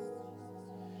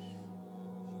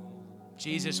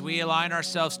 Jesus, we align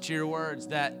ourselves to your words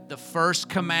that the first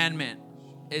commandment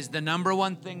is the number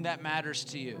one thing that matters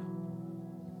to you.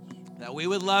 That we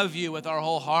would love you with our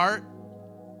whole heart,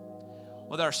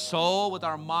 with our soul, with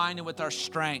our mind, and with our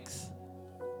strength.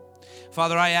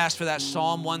 Father, I ask for that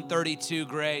Psalm 132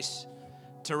 grace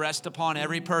to rest upon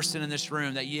every person in this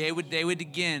room, that they would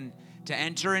begin to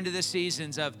enter into the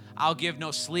seasons of, I'll give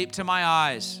no sleep to my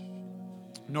eyes,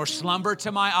 nor slumber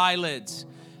to my eyelids,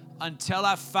 until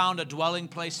I've found a dwelling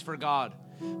place for God.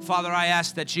 Father, I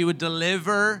ask that you would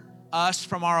deliver us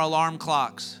from our alarm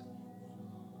clocks.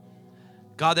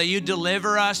 God, that you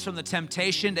deliver us from the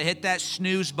temptation to hit that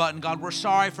snooze button. God, we're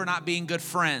sorry for not being good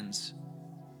friends.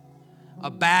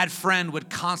 A bad friend would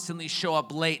constantly show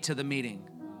up late to the meeting.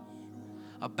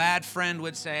 A bad friend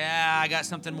would say, I got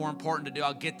something more important to do.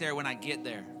 I'll get there when I get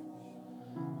there.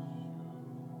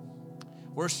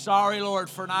 We're sorry, Lord,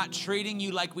 for not treating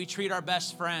you like we treat our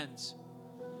best friends.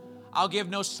 I'll give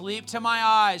no sleep to my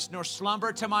eyes, nor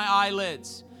slumber to my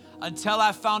eyelids, until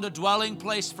I've found a dwelling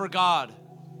place for God.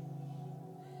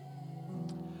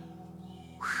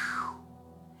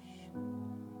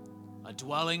 A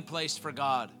dwelling place for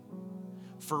God.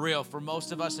 For real, for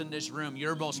most of us in this room,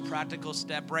 your most practical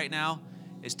step right now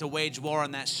is to wage war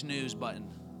on that snooze button.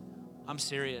 I'm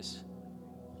serious.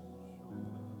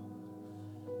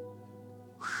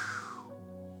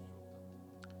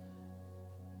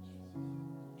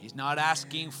 He's not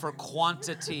asking for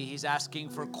quantity, he's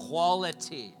asking for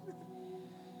quality.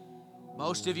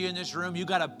 Most of you in this room, you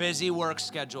got a busy work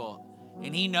schedule.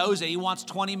 And he knows it. He wants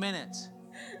 20 minutes.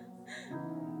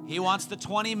 He wants the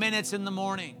 20 minutes in the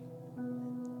morning.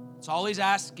 That's all he's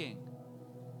asking.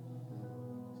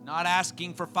 He's not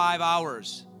asking for 5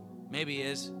 hours. Maybe he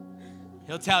is.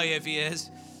 He'll tell you if he is.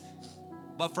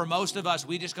 But for most of us,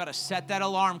 we just got to set that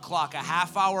alarm clock a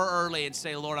half hour early and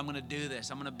say, Lord, I'm going to do this.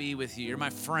 I'm going to be with you. You're my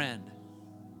friend.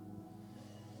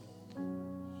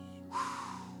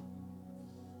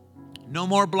 No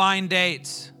more blind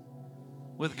dates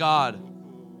with God.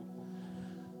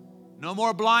 No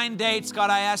more blind dates, God.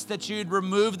 I ask that you'd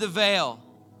remove the veil.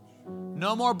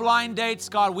 No more blind dates,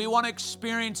 God. We want to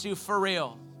experience you for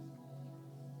real.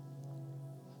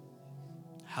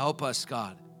 Help us,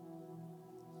 God.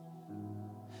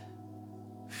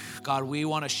 God, we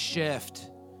want to shift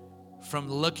from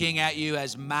looking at you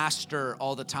as master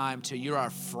all the time to you're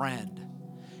our friend.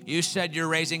 You said you're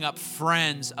raising up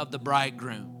friends of the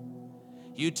bridegroom.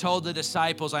 You told the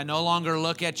disciples, I no longer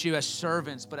look at you as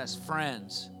servants, but as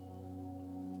friends.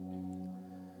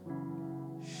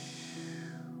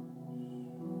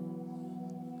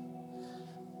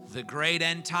 The great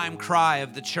end time cry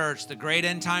of the church, the great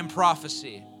end time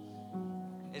prophecy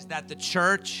is that the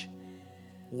church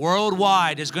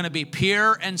worldwide is going to be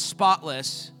pure and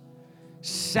spotless,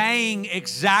 saying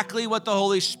exactly what the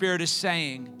Holy Spirit is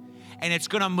saying, and it's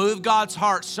going to move God's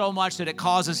heart so much that it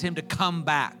causes him to come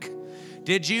back.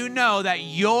 Did you know that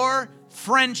your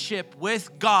friendship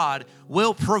with God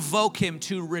will provoke him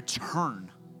to return?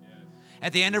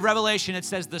 At the end of Revelation, it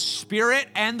says the Spirit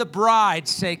and the bride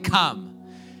say, come.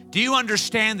 Do you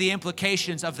understand the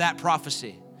implications of that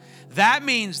prophecy? That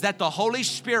means that the Holy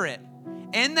Spirit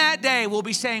in that day will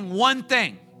be saying one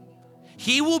thing.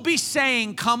 He will be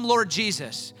saying, come Lord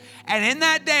Jesus. And in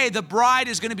that day, the bride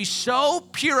is going to be so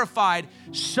purified,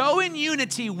 so in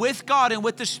unity with God and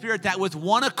with the Spirit that with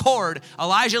one accord,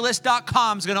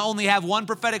 ElijahList.com is going to only have one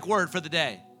prophetic word for the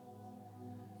day.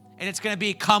 And it's going to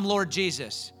be, come Lord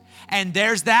Jesus. And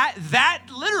there's that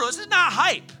literal, this is not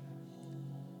hype.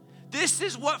 This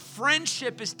is what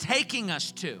friendship is taking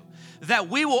us to. That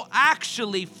we will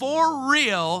actually, for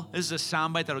real, this is a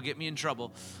soundbite that'll get me in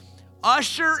trouble,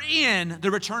 usher in the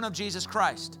return of Jesus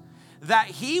Christ. That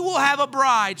he will have a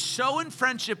bride so in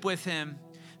friendship with him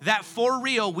that for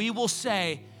real we will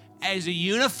say, as a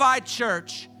unified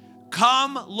church,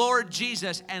 come Lord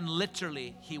Jesus, and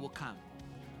literally he will come.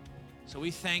 So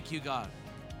we thank you, God.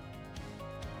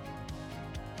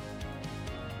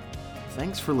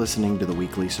 Thanks for listening to the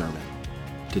weekly sermon.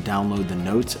 To download the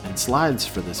notes and slides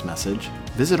for this message,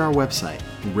 visit our website,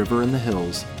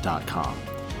 riverinthehills.com.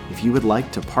 If you would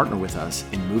like to partner with us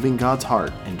in moving God's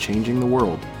heart and changing the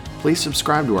world, please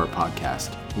subscribe to our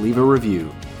podcast, leave a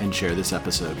review, and share this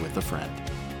episode with a friend.